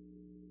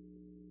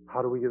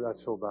 How do we get that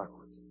so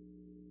backwards?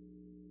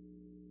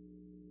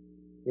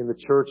 In the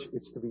church,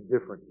 it's to be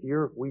different.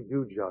 Here, we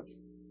do judge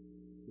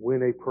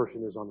when a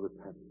person is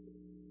unrepentant.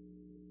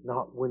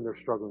 Not when they're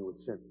struggling with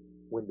sin.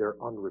 When they're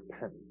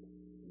unrepentant.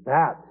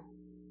 That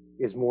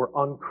is more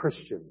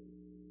unchristian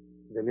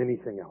than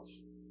anything else.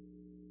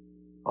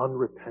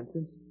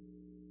 Unrepentance?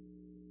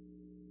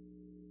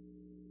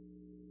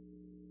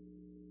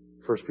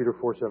 1 Peter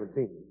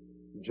 4:17.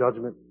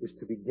 Judgment is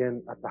to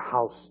begin at the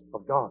house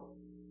of God.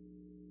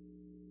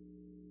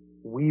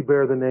 We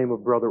bear the name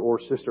of brother or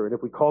sister. And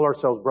if we call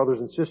ourselves brothers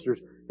and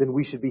sisters, then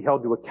we should be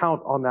held to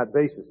account on that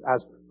basis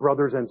as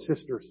brothers and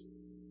sisters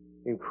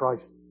in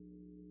Christ.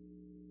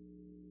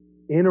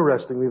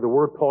 Interestingly, the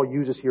word Paul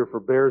uses here for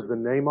bears the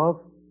name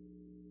of,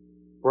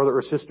 brother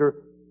or sister,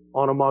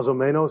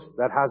 onomazomenos,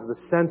 that has the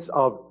sense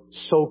of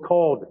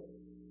so-called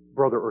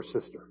brother or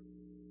sister.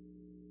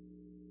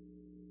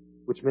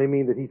 Which may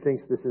mean that he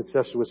thinks this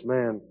incestuous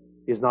man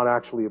is not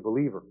actually a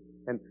believer.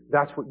 And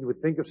that's what you would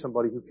think of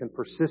somebody who can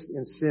persist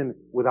in sin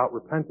without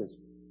repentance.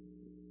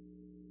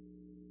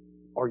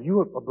 Are you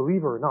a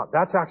believer or not?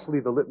 That's actually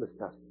the litmus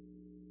test.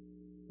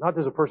 Not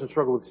does a person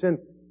struggle with sin.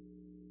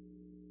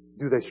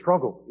 Do they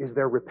struggle? Is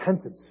there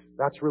repentance?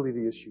 That's really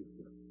the issue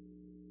here.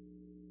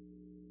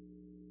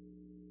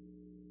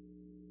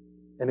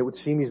 And it would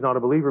seem he's not a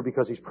believer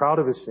because he's proud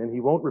of his sin.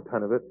 He won't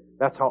repent of it.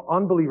 That's how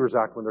unbelievers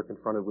act when they're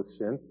confronted with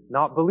sin,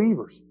 not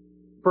believers.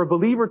 For a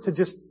believer to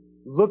just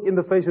look in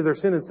the face of their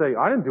sin and say,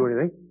 I didn't do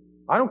anything.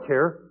 I don't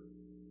care.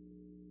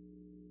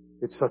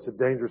 It's such a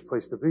dangerous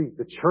place to be.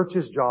 The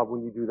church's job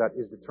when you do that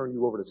is to turn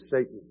you over to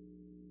Satan.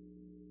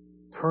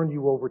 Turn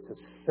you over to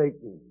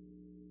Satan.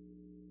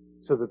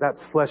 So that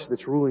flesh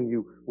that's ruling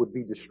you would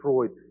be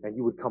destroyed and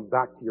you would come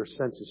back to your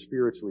senses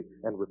spiritually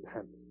and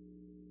repent.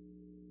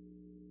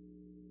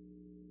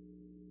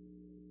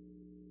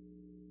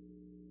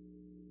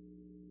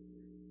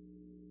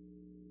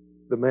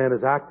 The man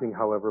is acting,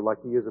 however, like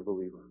he is a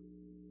believer.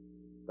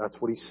 That's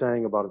what he's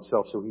saying about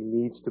himself. So he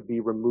needs to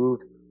be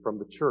removed from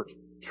the church.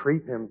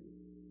 Treat him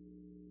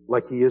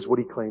like he is what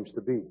he claims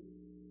to be.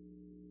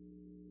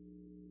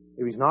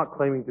 If he's not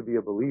claiming to be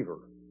a believer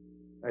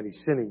and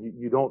he's sinning,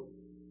 you don't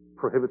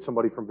prohibit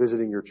somebody from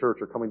visiting your church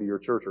or coming to your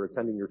church or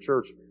attending your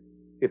church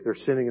if they're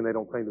sinning and they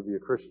don't claim to be a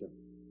Christian.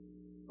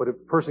 But if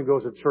a person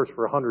goes to church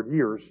for 100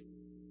 years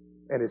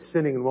and is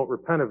sinning and won't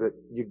repent of it,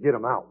 you get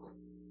them out.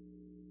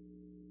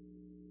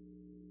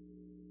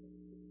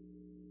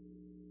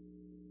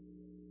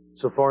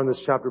 So far in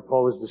this chapter,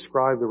 Paul has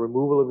described the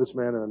removal of this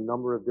man in a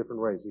number of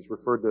different ways. He's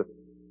referred to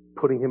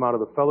putting him out of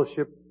the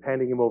fellowship,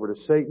 handing him over to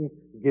Satan,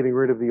 getting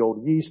rid of the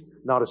old yeast,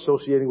 not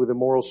associating with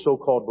immoral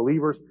so-called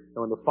believers.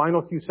 Now in the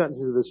final few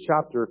sentences of this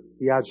chapter,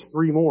 he adds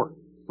three more.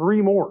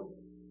 Three more.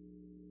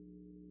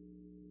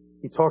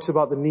 He talks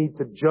about the need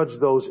to judge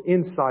those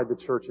inside the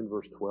church in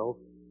verse 12,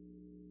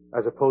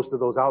 as opposed to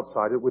those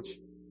outside it, which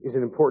is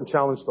an important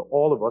challenge to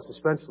all of us,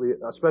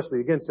 especially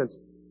again, since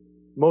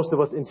most of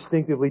us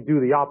instinctively do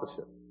the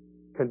opposite,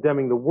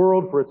 condemning the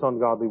world for its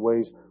ungodly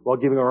ways while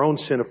giving our own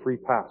sin a free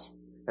pass.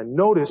 And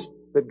notice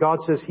that God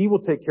says He will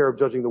take care of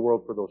judging the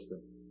world for those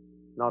things.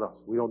 Not us.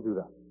 We don't do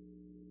that.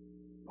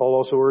 Paul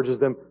also urges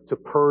them to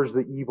purge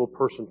the evil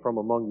person from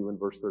among you in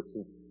verse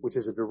 13, which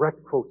is a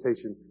direct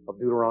quotation of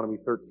Deuteronomy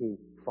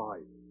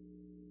 13:5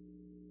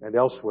 and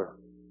elsewhere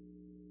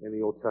in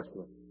the Old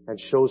Testament, and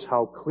shows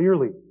how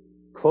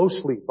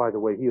closely, by the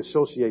way, he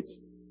associates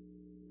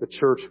the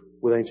church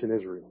with ancient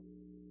Israel.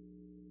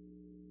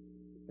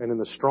 And in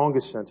the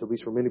strongest sense, at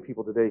least for many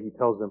people today, he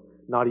tells them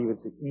not even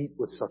to eat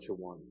with such a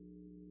one.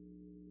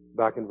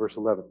 Back in verse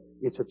 11.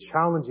 It's a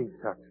challenging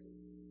text,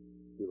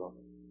 beloved.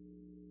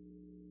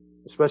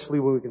 Especially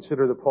when we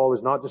consider that Paul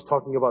is not just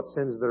talking about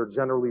sins that are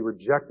generally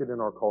rejected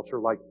in our culture,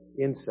 like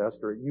incest,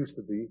 or it used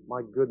to be.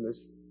 My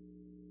goodness.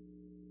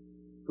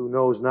 Who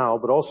knows now?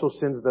 But also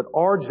sins that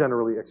are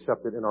generally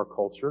accepted in our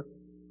culture,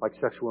 like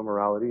sexual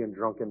immorality and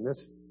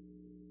drunkenness.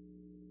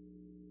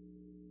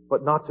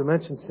 But not to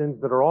mention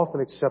sins that are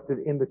often accepted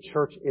in the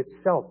church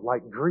itself,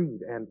 like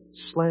greed and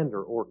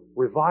slander or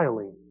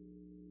reviling.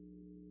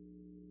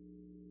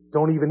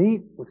 Don't even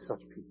eat with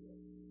such people.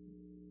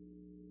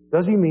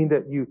 Does he mean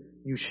that you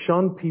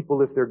shun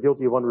people if they're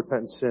guilty of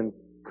unrepentant sin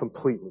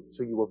completely?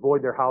 So you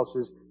avoid their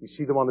houses, you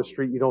see them on the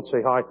street, you don't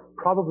say hi?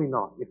 Probably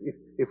not.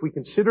 If we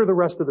consider the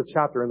rest of the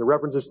chapter and the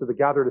references to the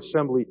gathered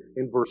assembly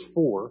in verse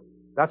 4,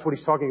 that's what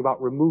he's talking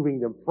about, removing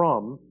them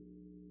from.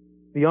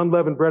 The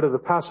unleavened bread of the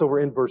Passover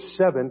in verse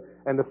 7,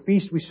 and the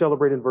feast we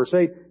celebrate in verse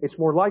 8, it's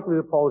more likely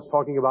that Paul is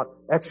talking about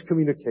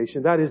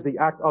excommunication. That is the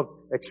act of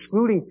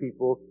excluding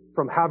people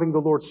from having the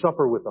Lord's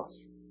Supper with us.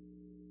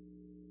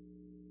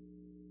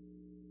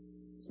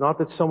 It's not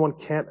that someone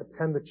can't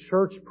attend the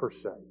church per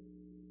se.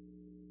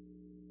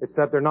 It's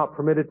that they're not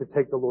permitted to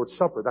take the Lord's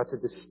Supper. That's a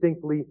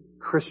distinctly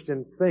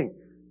Christian thing.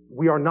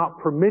 We are not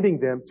permitting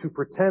them to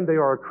pretend they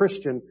are a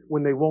Christian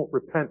when they won't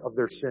repent of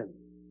their sin.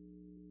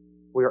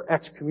 We are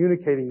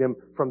excommunicating them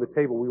from the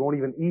table. We won't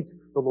even eat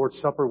the Lord's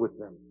Supper with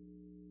them.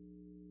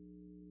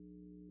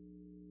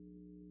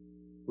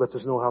 Lets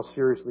us know how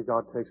seriously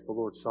God takes the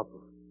Lord's Supper.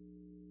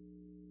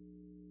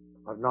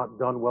 I've not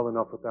done well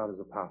enough with that as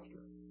a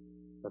pastor.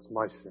 That's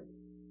my sin.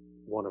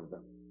 One of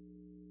them.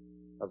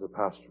 As a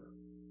pastor.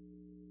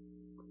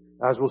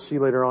 As we'll see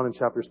later on in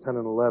chapters 10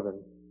 and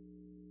 11,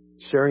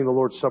 sharing the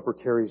Lord's Supper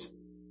carries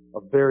a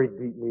very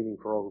deep meaning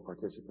for all who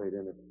participate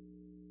in it.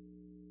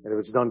 And if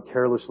it's done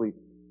carelessly,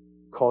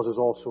 causes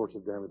all sorts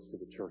of damage to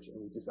the church.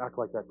 And we just act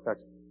like that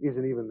text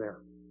isn't even there.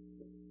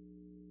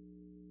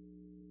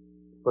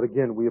 But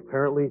again, we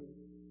apparently,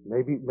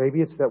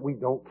 maybe it's that we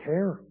don't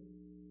care.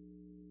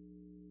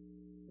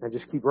 And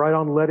just keep right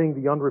on letting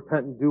the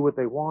unrepentant do what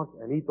they want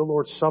and eat the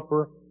Lord's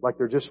Supper like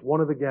they're just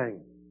one of the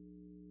gang.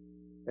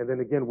 And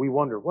then again, we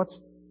wonder, what's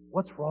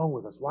wrong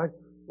with us?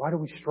 Why do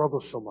we struggle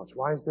so much?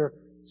 Why is there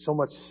so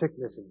much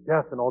sickness and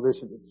death and all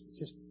this? And it's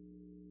just,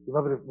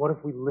 beloved, what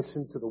if we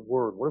listened to the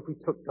Word? What if we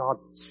took God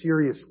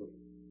seriously?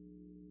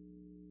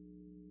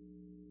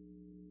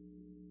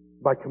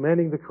 By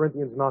commanding the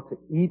Corinthians not to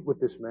eat with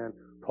this man,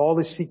 Paul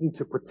is seeking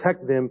to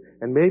protect them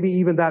and maybe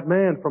even that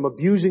man from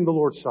abusing the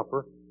Lord's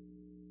Supper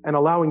and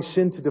allowing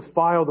sin to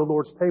defile the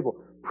Lord's table.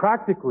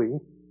 Practically,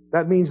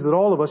 that means that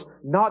all of us,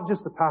 not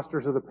just the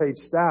pastors or the paid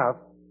staff,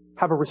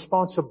 have a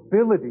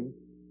responsibility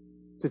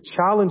to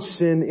challenge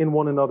sin in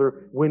one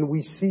another when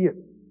we see it,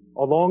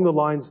 along the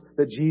lines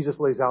that Jesus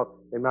lays out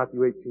in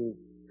Matthew 18,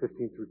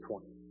 15 through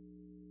 20.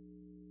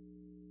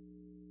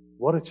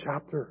 What a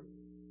chapter.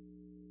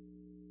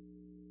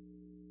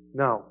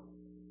 Now,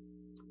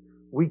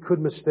 we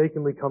could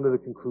mistakenly come to the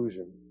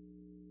conclusion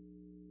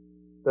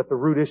that the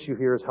root issue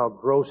here is how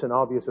gross and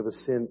obvious of a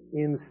sin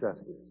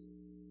incest is.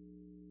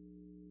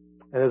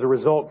 And as a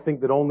result,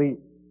 think that only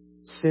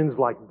sins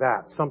like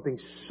that, something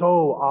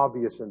so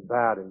obvious and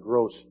bad and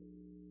gross,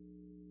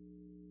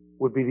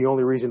 would be the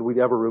only reason we'd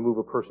ever remove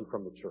a person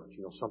from the church.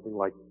 You know, something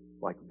like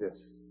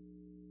this.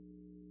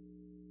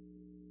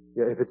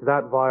 Yeah, if it's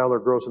that vile or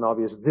gross and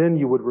obvious, then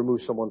you would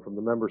remove someone from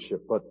the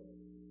membership. But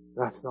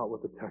that's not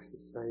what the text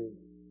is saying.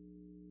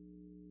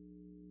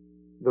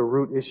 The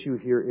root issue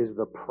here is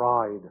the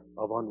pride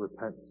of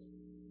unrepentance,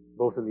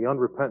 both in the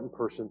unrepentant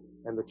person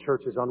and the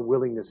church's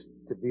unwillingness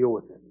to deal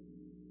with it.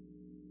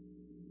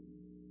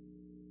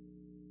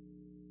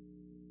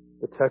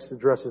 The text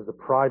addresses the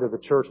pride of the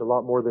church a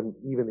lot more than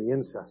even the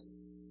incest.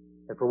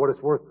 And for what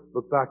it's worth,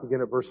 look back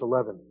again at verse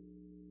 11.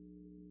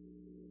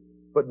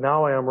 But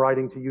now I am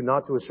writing to you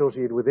not to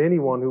associate with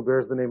anyone who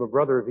bears the name of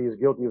brother if he is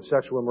guilty of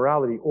sexual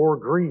immorality or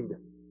greed,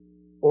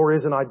 or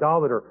is an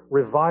idolater,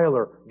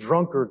 reviler,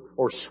 drunkard,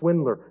 or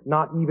swindler,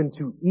 not even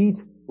to eat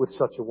with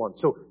such a one.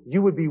 So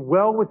you would be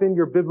well within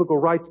your biblical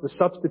rights to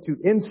substitute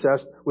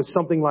incest with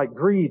something like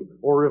greed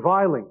or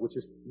reviling, which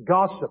is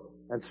gossip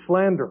and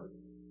slander.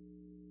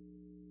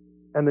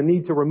 And the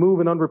need to remove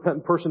an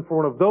unrepentant person for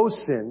one of those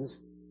sins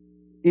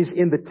is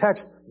in the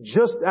text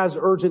just as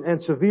urgent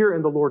and severe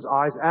in the Lord's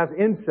eyes as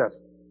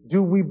incest.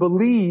 Do we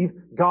believe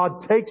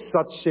God takes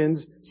such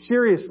sins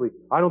seriously?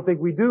 I don't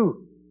think we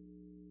do.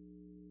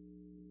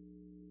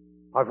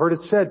 I've heard it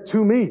said to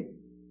me.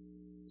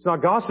 It's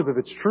not gossip if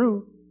it's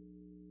true.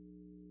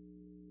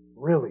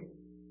 Really?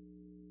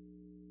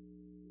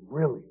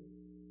 Really?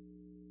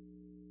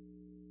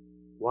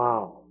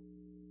 Wow.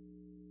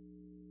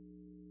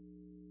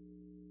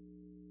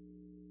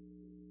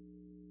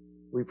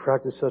 We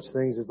practice such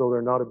things as though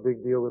they're not a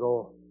big deal at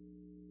all.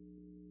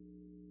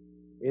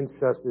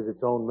 Incest is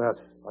its own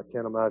mess. I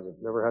can't imagine.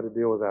 Never had to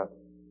deal with that.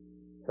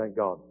 Thank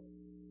God.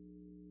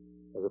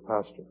 As a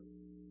pastor.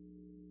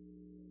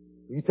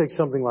 You take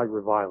something like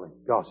reviling,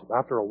 gossip.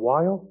 After a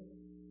while,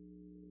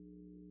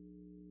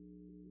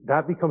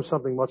 that becomes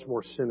something much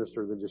more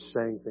sinister than just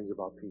saying things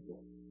about people.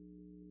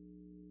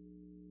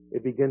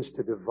 It begins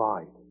to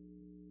divide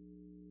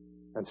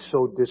and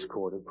sow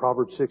discord. And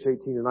Proverbs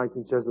 6:18 and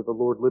 19 says that the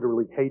Lord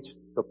literally hates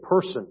the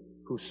person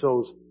who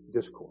sows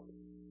discord.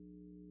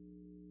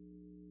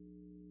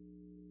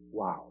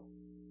 Wow.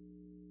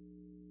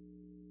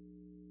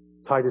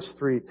 Titus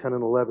 3:10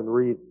 and 11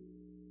 read,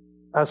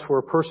 as for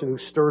a person who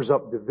stirs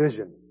up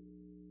division,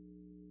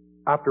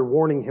 after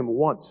warning him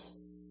once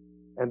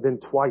and then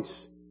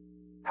twice,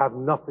 have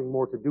nothing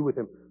more to do with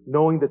him,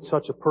 knowing that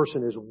such a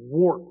person is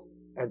warped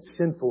and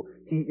sinful.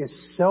 He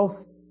is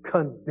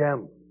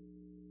self-condemned.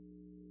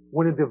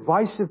 When a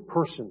divisive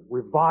person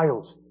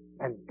reviles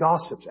and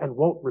gossips and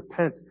won't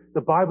repent,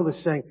 the Bible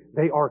is saying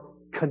they are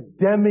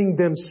condemning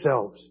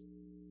themselves.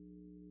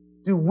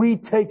 Do we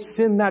take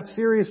sin that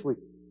seriously?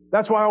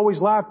 That's why I always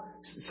laugh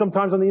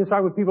sometimes on the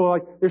inside when people are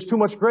like, there's too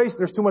much grace,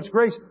 there's too much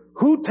grace.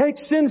 Who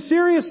takes sin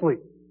seriously?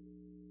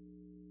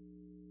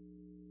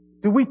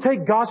 Do we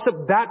take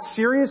gossip that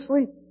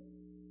seriously?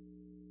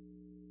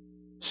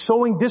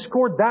 Sowing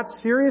discord that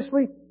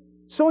seriously?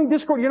 Sowing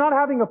discord, you're not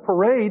having a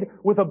parade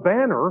with a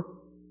banner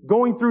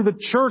going through the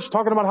church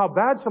talking about how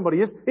bad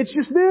somebody is. It's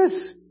just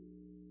this.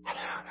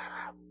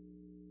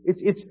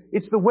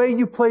 It's the way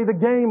you play the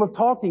game of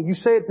talking. You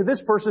say it to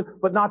this person,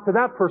 but not to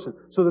that person.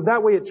 So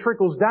that way it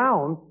trickles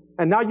down,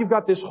 and now you've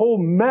got this whole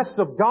mess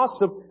of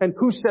gossip and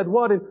who said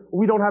what, and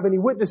we don't have any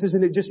witnesses,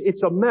 and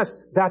it's a mess.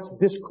 That's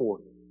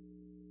discord.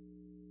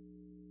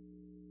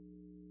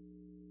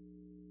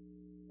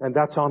 And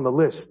that's on the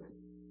list.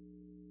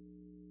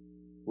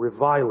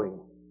 Reviling.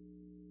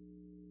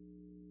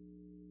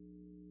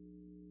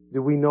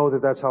 Do we know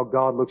that that's how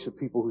God looks at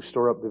people who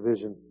store up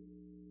division?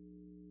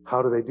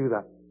 How do they do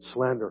that?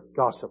 Slander,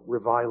 gossip,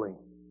 reviling.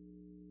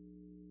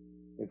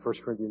 In 1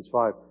 Corinthians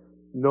 5.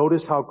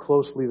 Notice how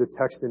closely the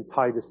text in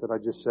Titus that I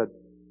just said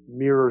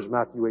mirrors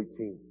Matthew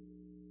 18.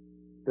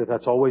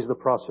 That's always the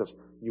process.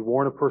 You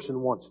warn a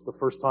person once, the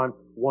first time,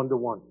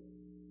 1-to-1.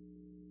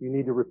 You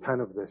need to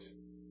repent of this.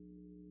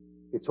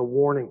 It's a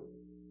warning.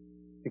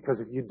 Because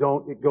if you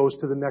don't, it goes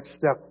to the next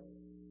step.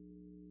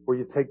 Where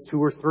you take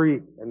 2 or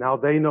 3, and now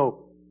they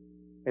know.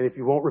 And if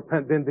you won't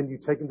repent then you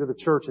take them to the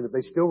church. And if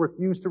they still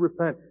refuse to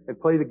repent and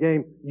play the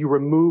game, you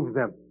remove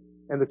them.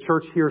 And the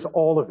church hears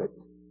all of it.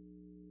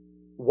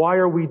 Why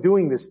are we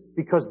doing this?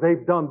 Because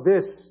they've done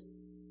this.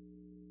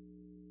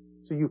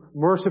 So you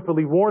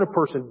mercifully warn a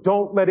person,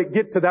 don't let it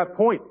get to that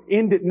point.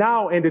 End it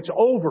now and it's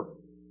over.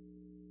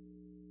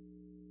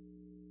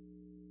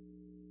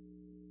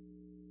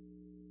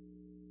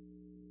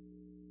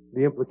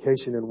 The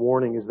implication in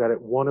warning is that at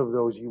one of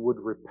those you would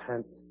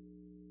repent.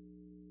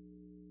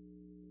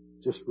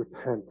 Just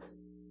repent.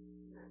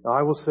 Now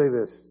I will say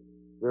this,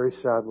 very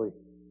sadly,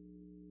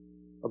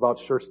 about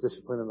church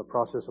discipline and the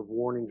process of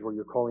warnings where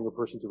you're calling a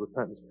person to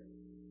repentance.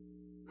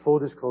 Full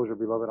disclosure,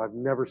 beloved, I've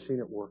never seen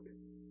it work.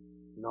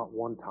 Not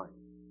one time.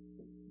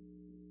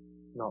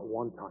 Not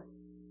one time.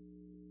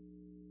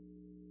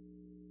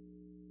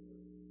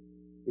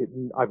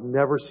 I've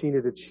never seen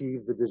it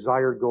achieve the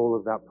desired goal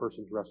of that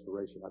person's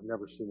restoration. I've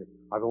never seen it.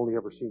 I've only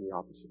ever seen the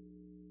opposite.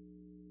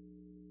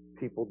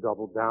 People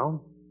double down.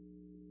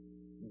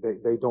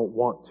 They don't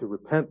want to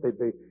repent.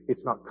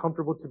 It's not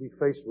comfortable to be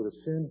faced with a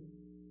sin.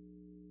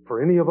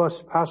 For any of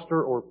us,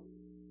 pastor or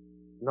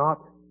not,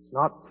 it's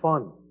not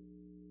fun.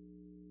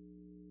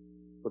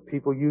 But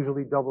people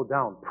usually double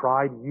down.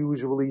 Pride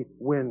usually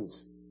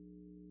wins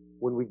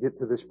when we get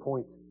to this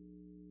point.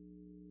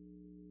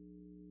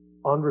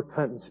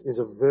 Unrepentance is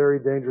a very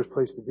dangerous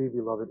place to be,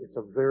 beloved. It's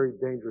a very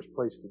dangerous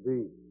place to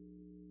be.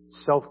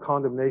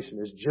 Self-condemnation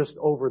is just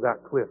over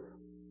that cliff.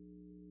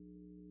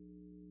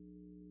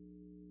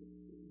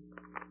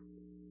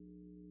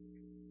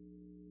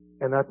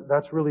 And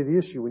that's really the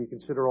issue when you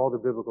consider all the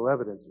biblical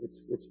evidence.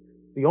 It's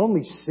the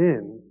only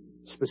sin,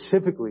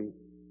 specifically,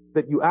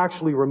 that you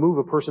actually remove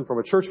a person from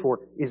a church for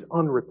is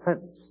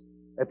unrepentance.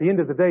 At the end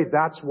of the day,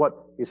 that's what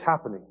is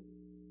happening.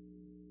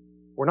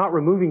 We're not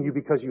removing you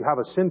because you have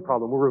a sin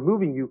problem. We're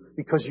removing you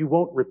because you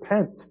won't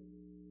repent.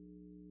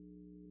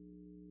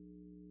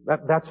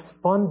 That's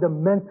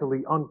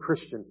fundamentally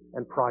unchristian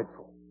and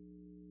prideful.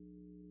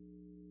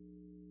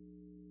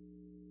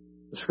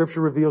 The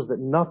Scripture reveals that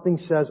nothing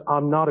says,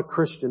 I'm not a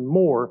Christian,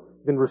 more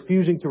than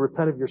refusing to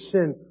repent of your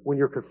sin when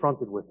you're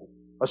confronted with it.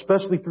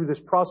 Especially through this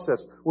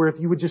process, where if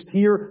you would just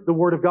hear the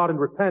Word of God and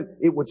repent,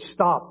 it would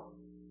stop.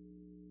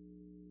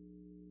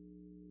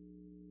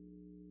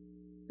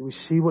 Do we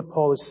see what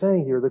Paul is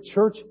saying here? The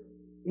church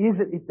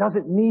it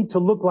doesn't need to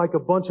look like a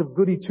bunch of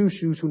goody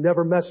two-shoes who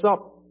never mess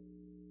up.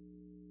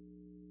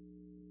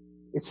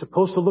 It's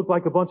supposed to look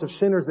like a bunch of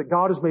sinners that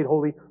God has made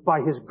holy by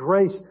His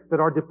grace,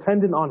 that are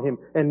dependent on Him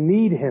and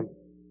need Him.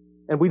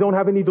 And we don't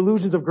have any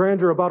delusions of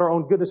grandeur about our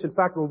own goodness. In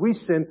fact, when we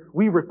sin,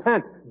 we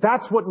repent.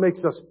 That's what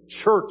makes us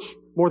church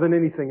more than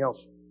anything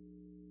else.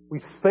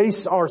 We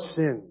face our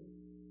sin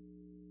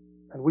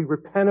and we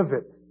repent of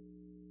it.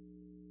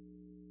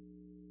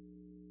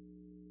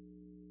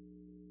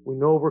 We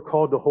know we're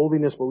called to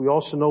holiness, but we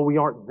also know we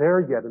aren't there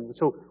yet. And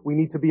so we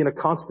need to be in a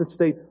constant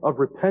state of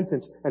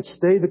repentance and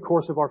stay the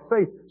course of our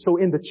faith. So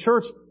in the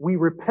church, we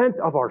repent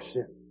of our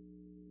sin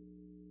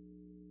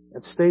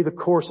and stay the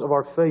course of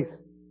our faith.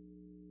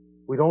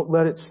 We don't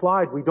let it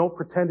slide. We don't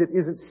pretend it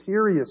isn't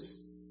serious.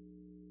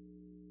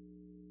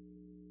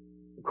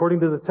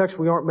 According to the text,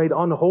 we aren't made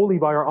unholy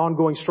by our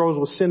ongoing struggles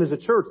with sin as a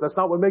church. That's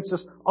not what makes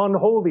us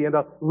unholy and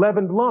a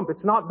leavened lump.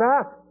 It's not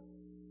that.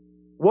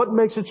 What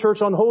makes a church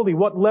unholy?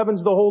 What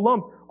leavens the whole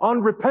lump?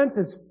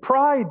 Unrepentance,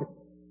 pride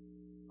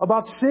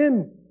about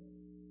sin.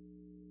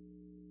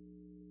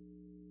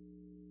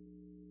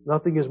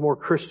 Nothing is more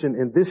Christian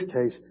in this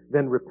case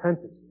than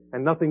repentance.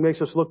 And nothing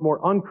makes us look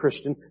more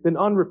unchristian than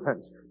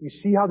unrepentance. You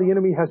see how the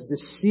enemy has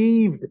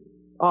deceived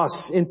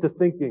us into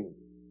thinking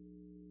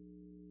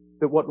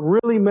that what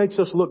really makes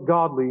us look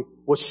godly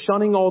was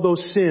shunning all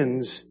those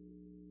sins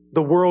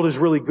the world is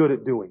really good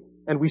at doing.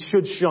 And we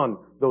should shun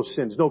those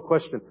sins, no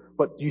question.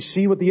 But do you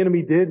see what the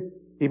enemy did?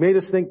 He made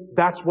us think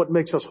that's what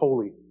makes us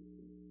holy.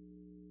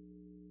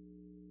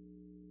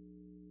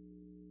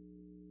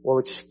 While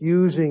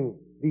excusing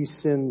these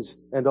sins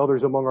and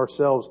others among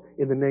ourselves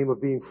in the name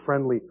of being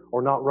friendly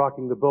or not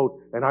rocking the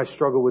boat. And I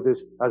struggle with this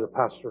as a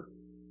pastor.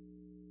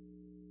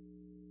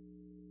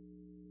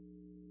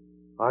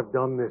 I've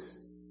done this.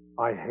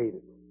 I hate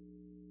it.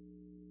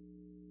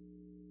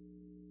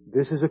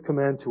 This is a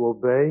command to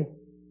obey,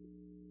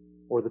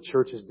 or the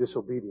church is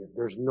disobedient.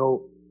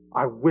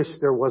 I wish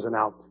there was an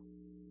out.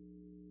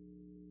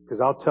 Because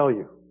I'll tell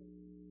you,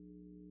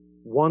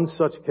 one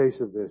such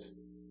case of this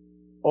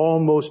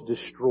almost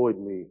destroyed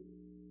me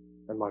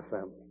and my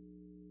family.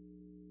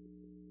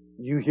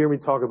 You hear me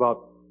talk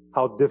about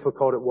how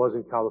difficult it was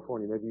in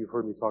California. Maybe you've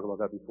heard me talk about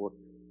that before.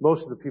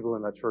 Most of the people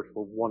in that church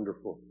were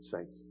wonderful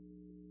saints.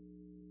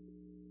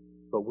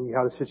 But we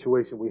had a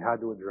situation we had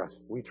to address.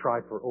 We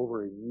tried for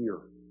over a year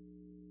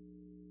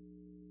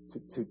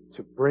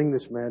to bring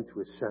this man to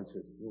his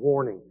senses.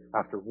 Warning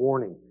after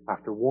warning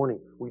after warning.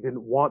 We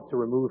didn't want to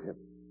remove him.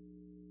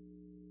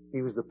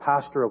 He was the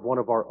pastor of one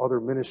of our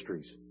other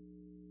ministries.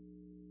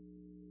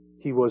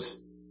 He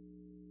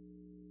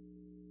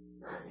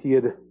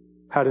had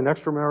had an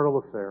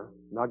extramarital affair,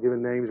 not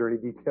giving names or any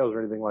details or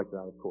anything like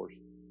that, of course.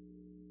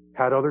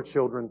 Had other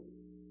children,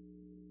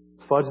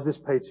 fudged his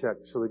paycheck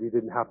so that he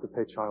didn't have to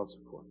pay child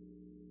support.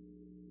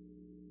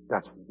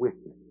 That's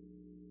wicked.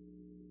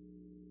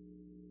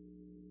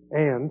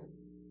 And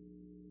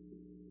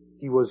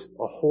he was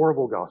a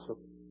horrible gossip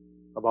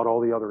about all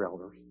the other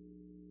elders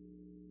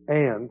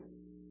and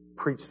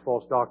preached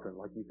false doctrine,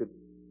 like you could,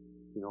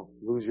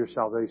 lose your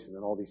salvation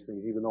and all these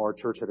things, even though our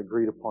church had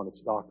agreed upon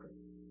its doctrine.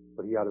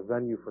 But he had a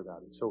venue for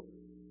that. And so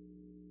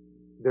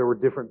there were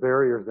different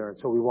barriers there. And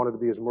so we wanted to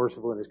be as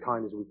merciful and as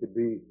kind as we could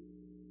be.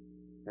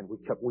 And we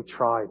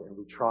tried and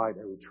we tried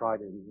and we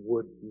tried, and he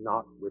would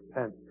not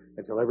repent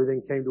until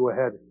everything came to a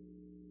head.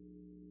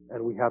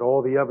 And we had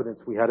all the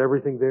evidence. We had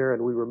everything there,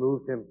 and we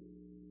removed him.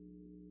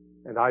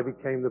 And I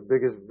became the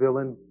biggest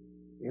villain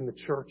in the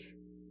church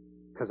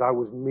because I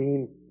was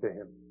mean to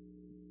him.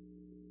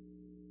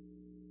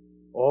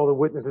 All the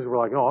witnesses were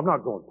like, no, I'm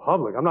not going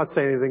public. I'm not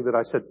saying anything that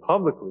I said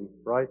publicly,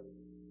 right?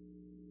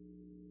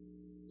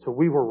 So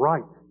we were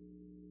right.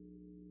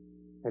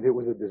 And it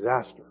was a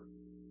disaster.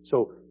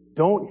 So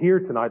don't hear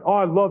tonight,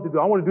 I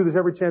want to do this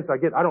every chance I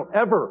get. I don't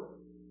ever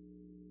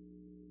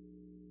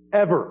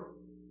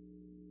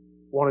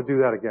want to do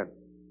that again.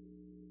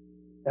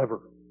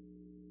 Ever.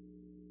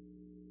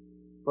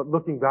 But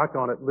looking back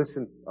on it,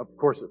 listen, of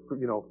course,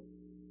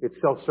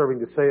 it's self-serving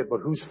to say it, but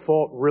whose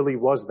fault really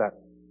was that?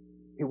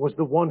 It was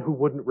the one who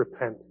wouldn't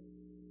repent.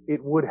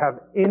 It would have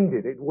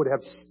ended. It would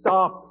have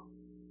stopped.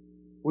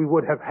 We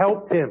would have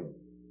helped him.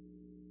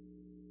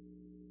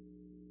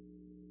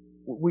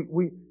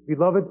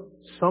 Beloved,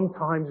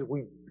 sometimes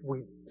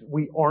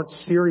we aren't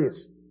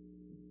serious.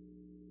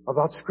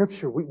 about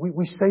Scripture.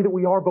 We say that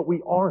we are, but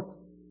we aren't.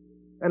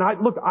 And I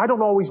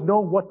don't always know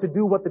what to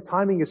do, what the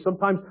timing is.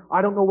 Sometimes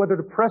I don't know whether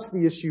to press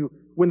the issue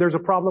when there's a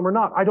problem or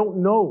not. I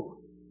don't know.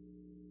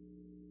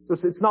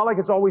 So it's not like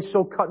it's always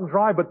so cut and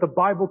dry, but the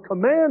Bible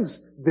commands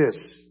this.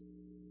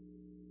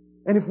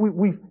 And if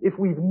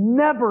we've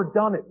never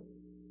done it,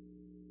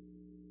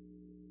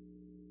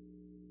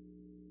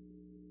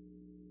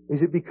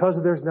 is it because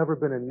there's never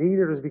been a need,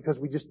 or is it because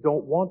we just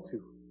don't want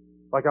to?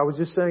 Like I was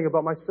just saying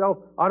about myself,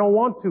 I don't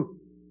want to.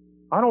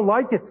 I don't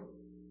like it.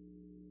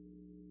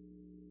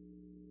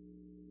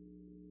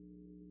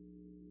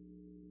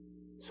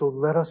 So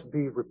let us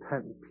be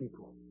repentant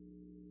people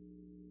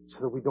so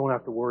that we don't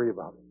have to worry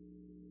about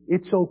it.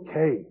 It's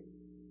okay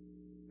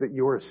that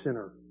you're a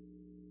sinner.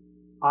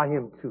 I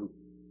am too.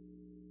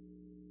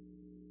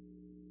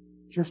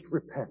 Just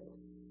repent.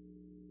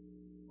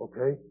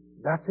 Okay?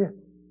 That's it.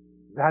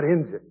 That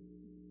ends it.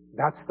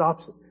 That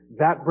stops it.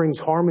 That brings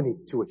harmony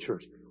to a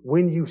church.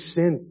 When you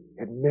sin,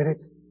 admit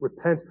it,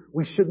 repent.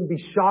 We shouldn't be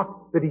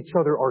shocked that each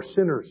other are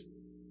sinners.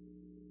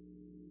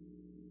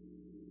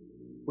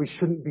 We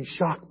shouldn't be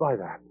shocked by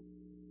that.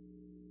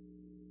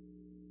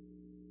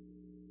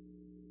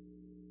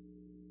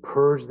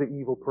 Purge the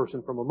evil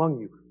person from among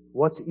you.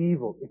 What's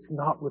evil? It's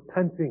not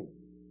repenting.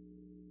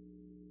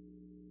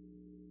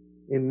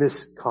 In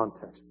this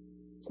context.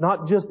 It's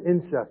not just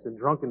incest and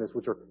drunkenness,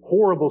 which are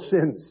horrible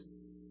sins.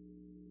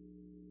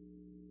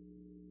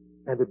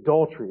 And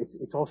adultery.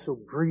 It's also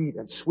greed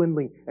and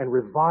swindling and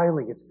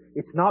reviling.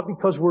 It's not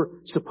because we're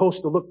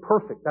supposed to look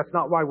perfect. That's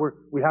not why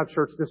we have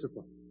church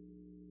discipline.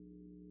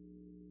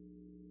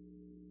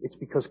 It's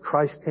because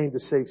Christ came to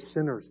save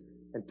sinners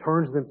and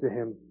turns them to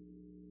Him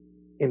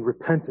in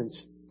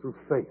repentance through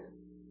faith.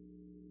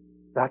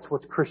 That's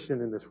what's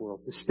Christian in this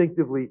world.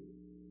 Distinctively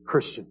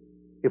Christian.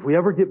 If we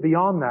ever get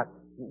beyond that,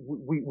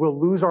 we will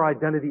lose our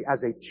identity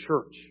as a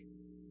church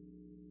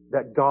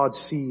that God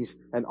sees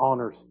and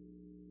honors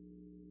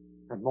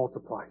and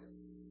multiplies.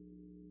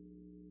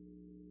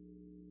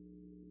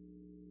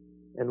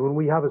 And when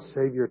we have a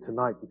Savior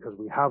tonight, because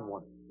we have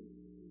one,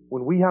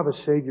 when we have a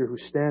Savior who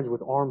stands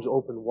with arms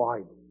open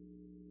wide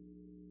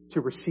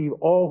to receive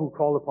all who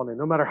call upon Him,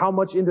 no matter how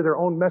much into their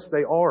own mess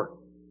they are,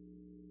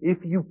 if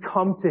you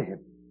come to Him,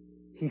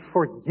 He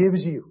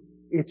forgives you.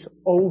 It's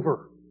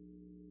over.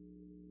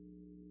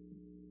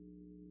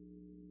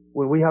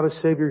 When we have a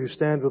Savior who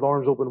stands with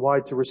arms open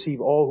wide to receive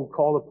all who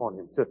call upon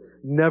Him, to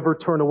never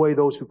turn away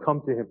those who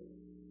come to Him,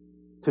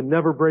 to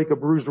never break a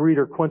bruised reed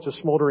or quench a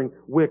smoldering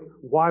wick,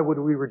 why would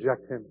we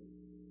reject Him?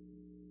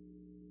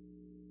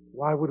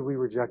 Why would we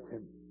reject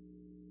Him?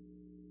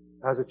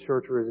 As a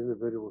church or as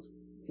individuals,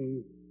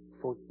 He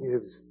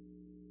forgives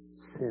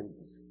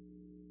sins.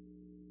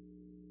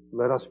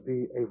 Let us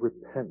be a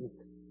repentant,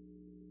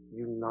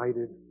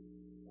 united,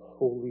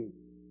 holy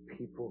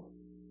people.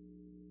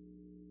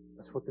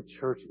 That's what the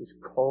church is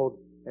called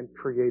and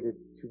created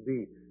to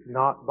be.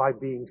 Not by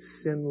being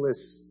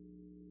sinless,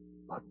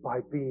 but by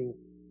being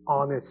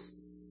honest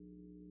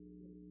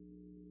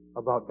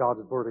about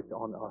God's verdict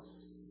on us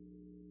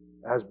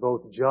as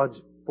both judge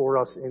for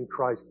us in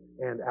Christ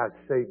and as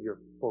Savior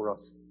for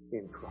us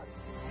in Christ.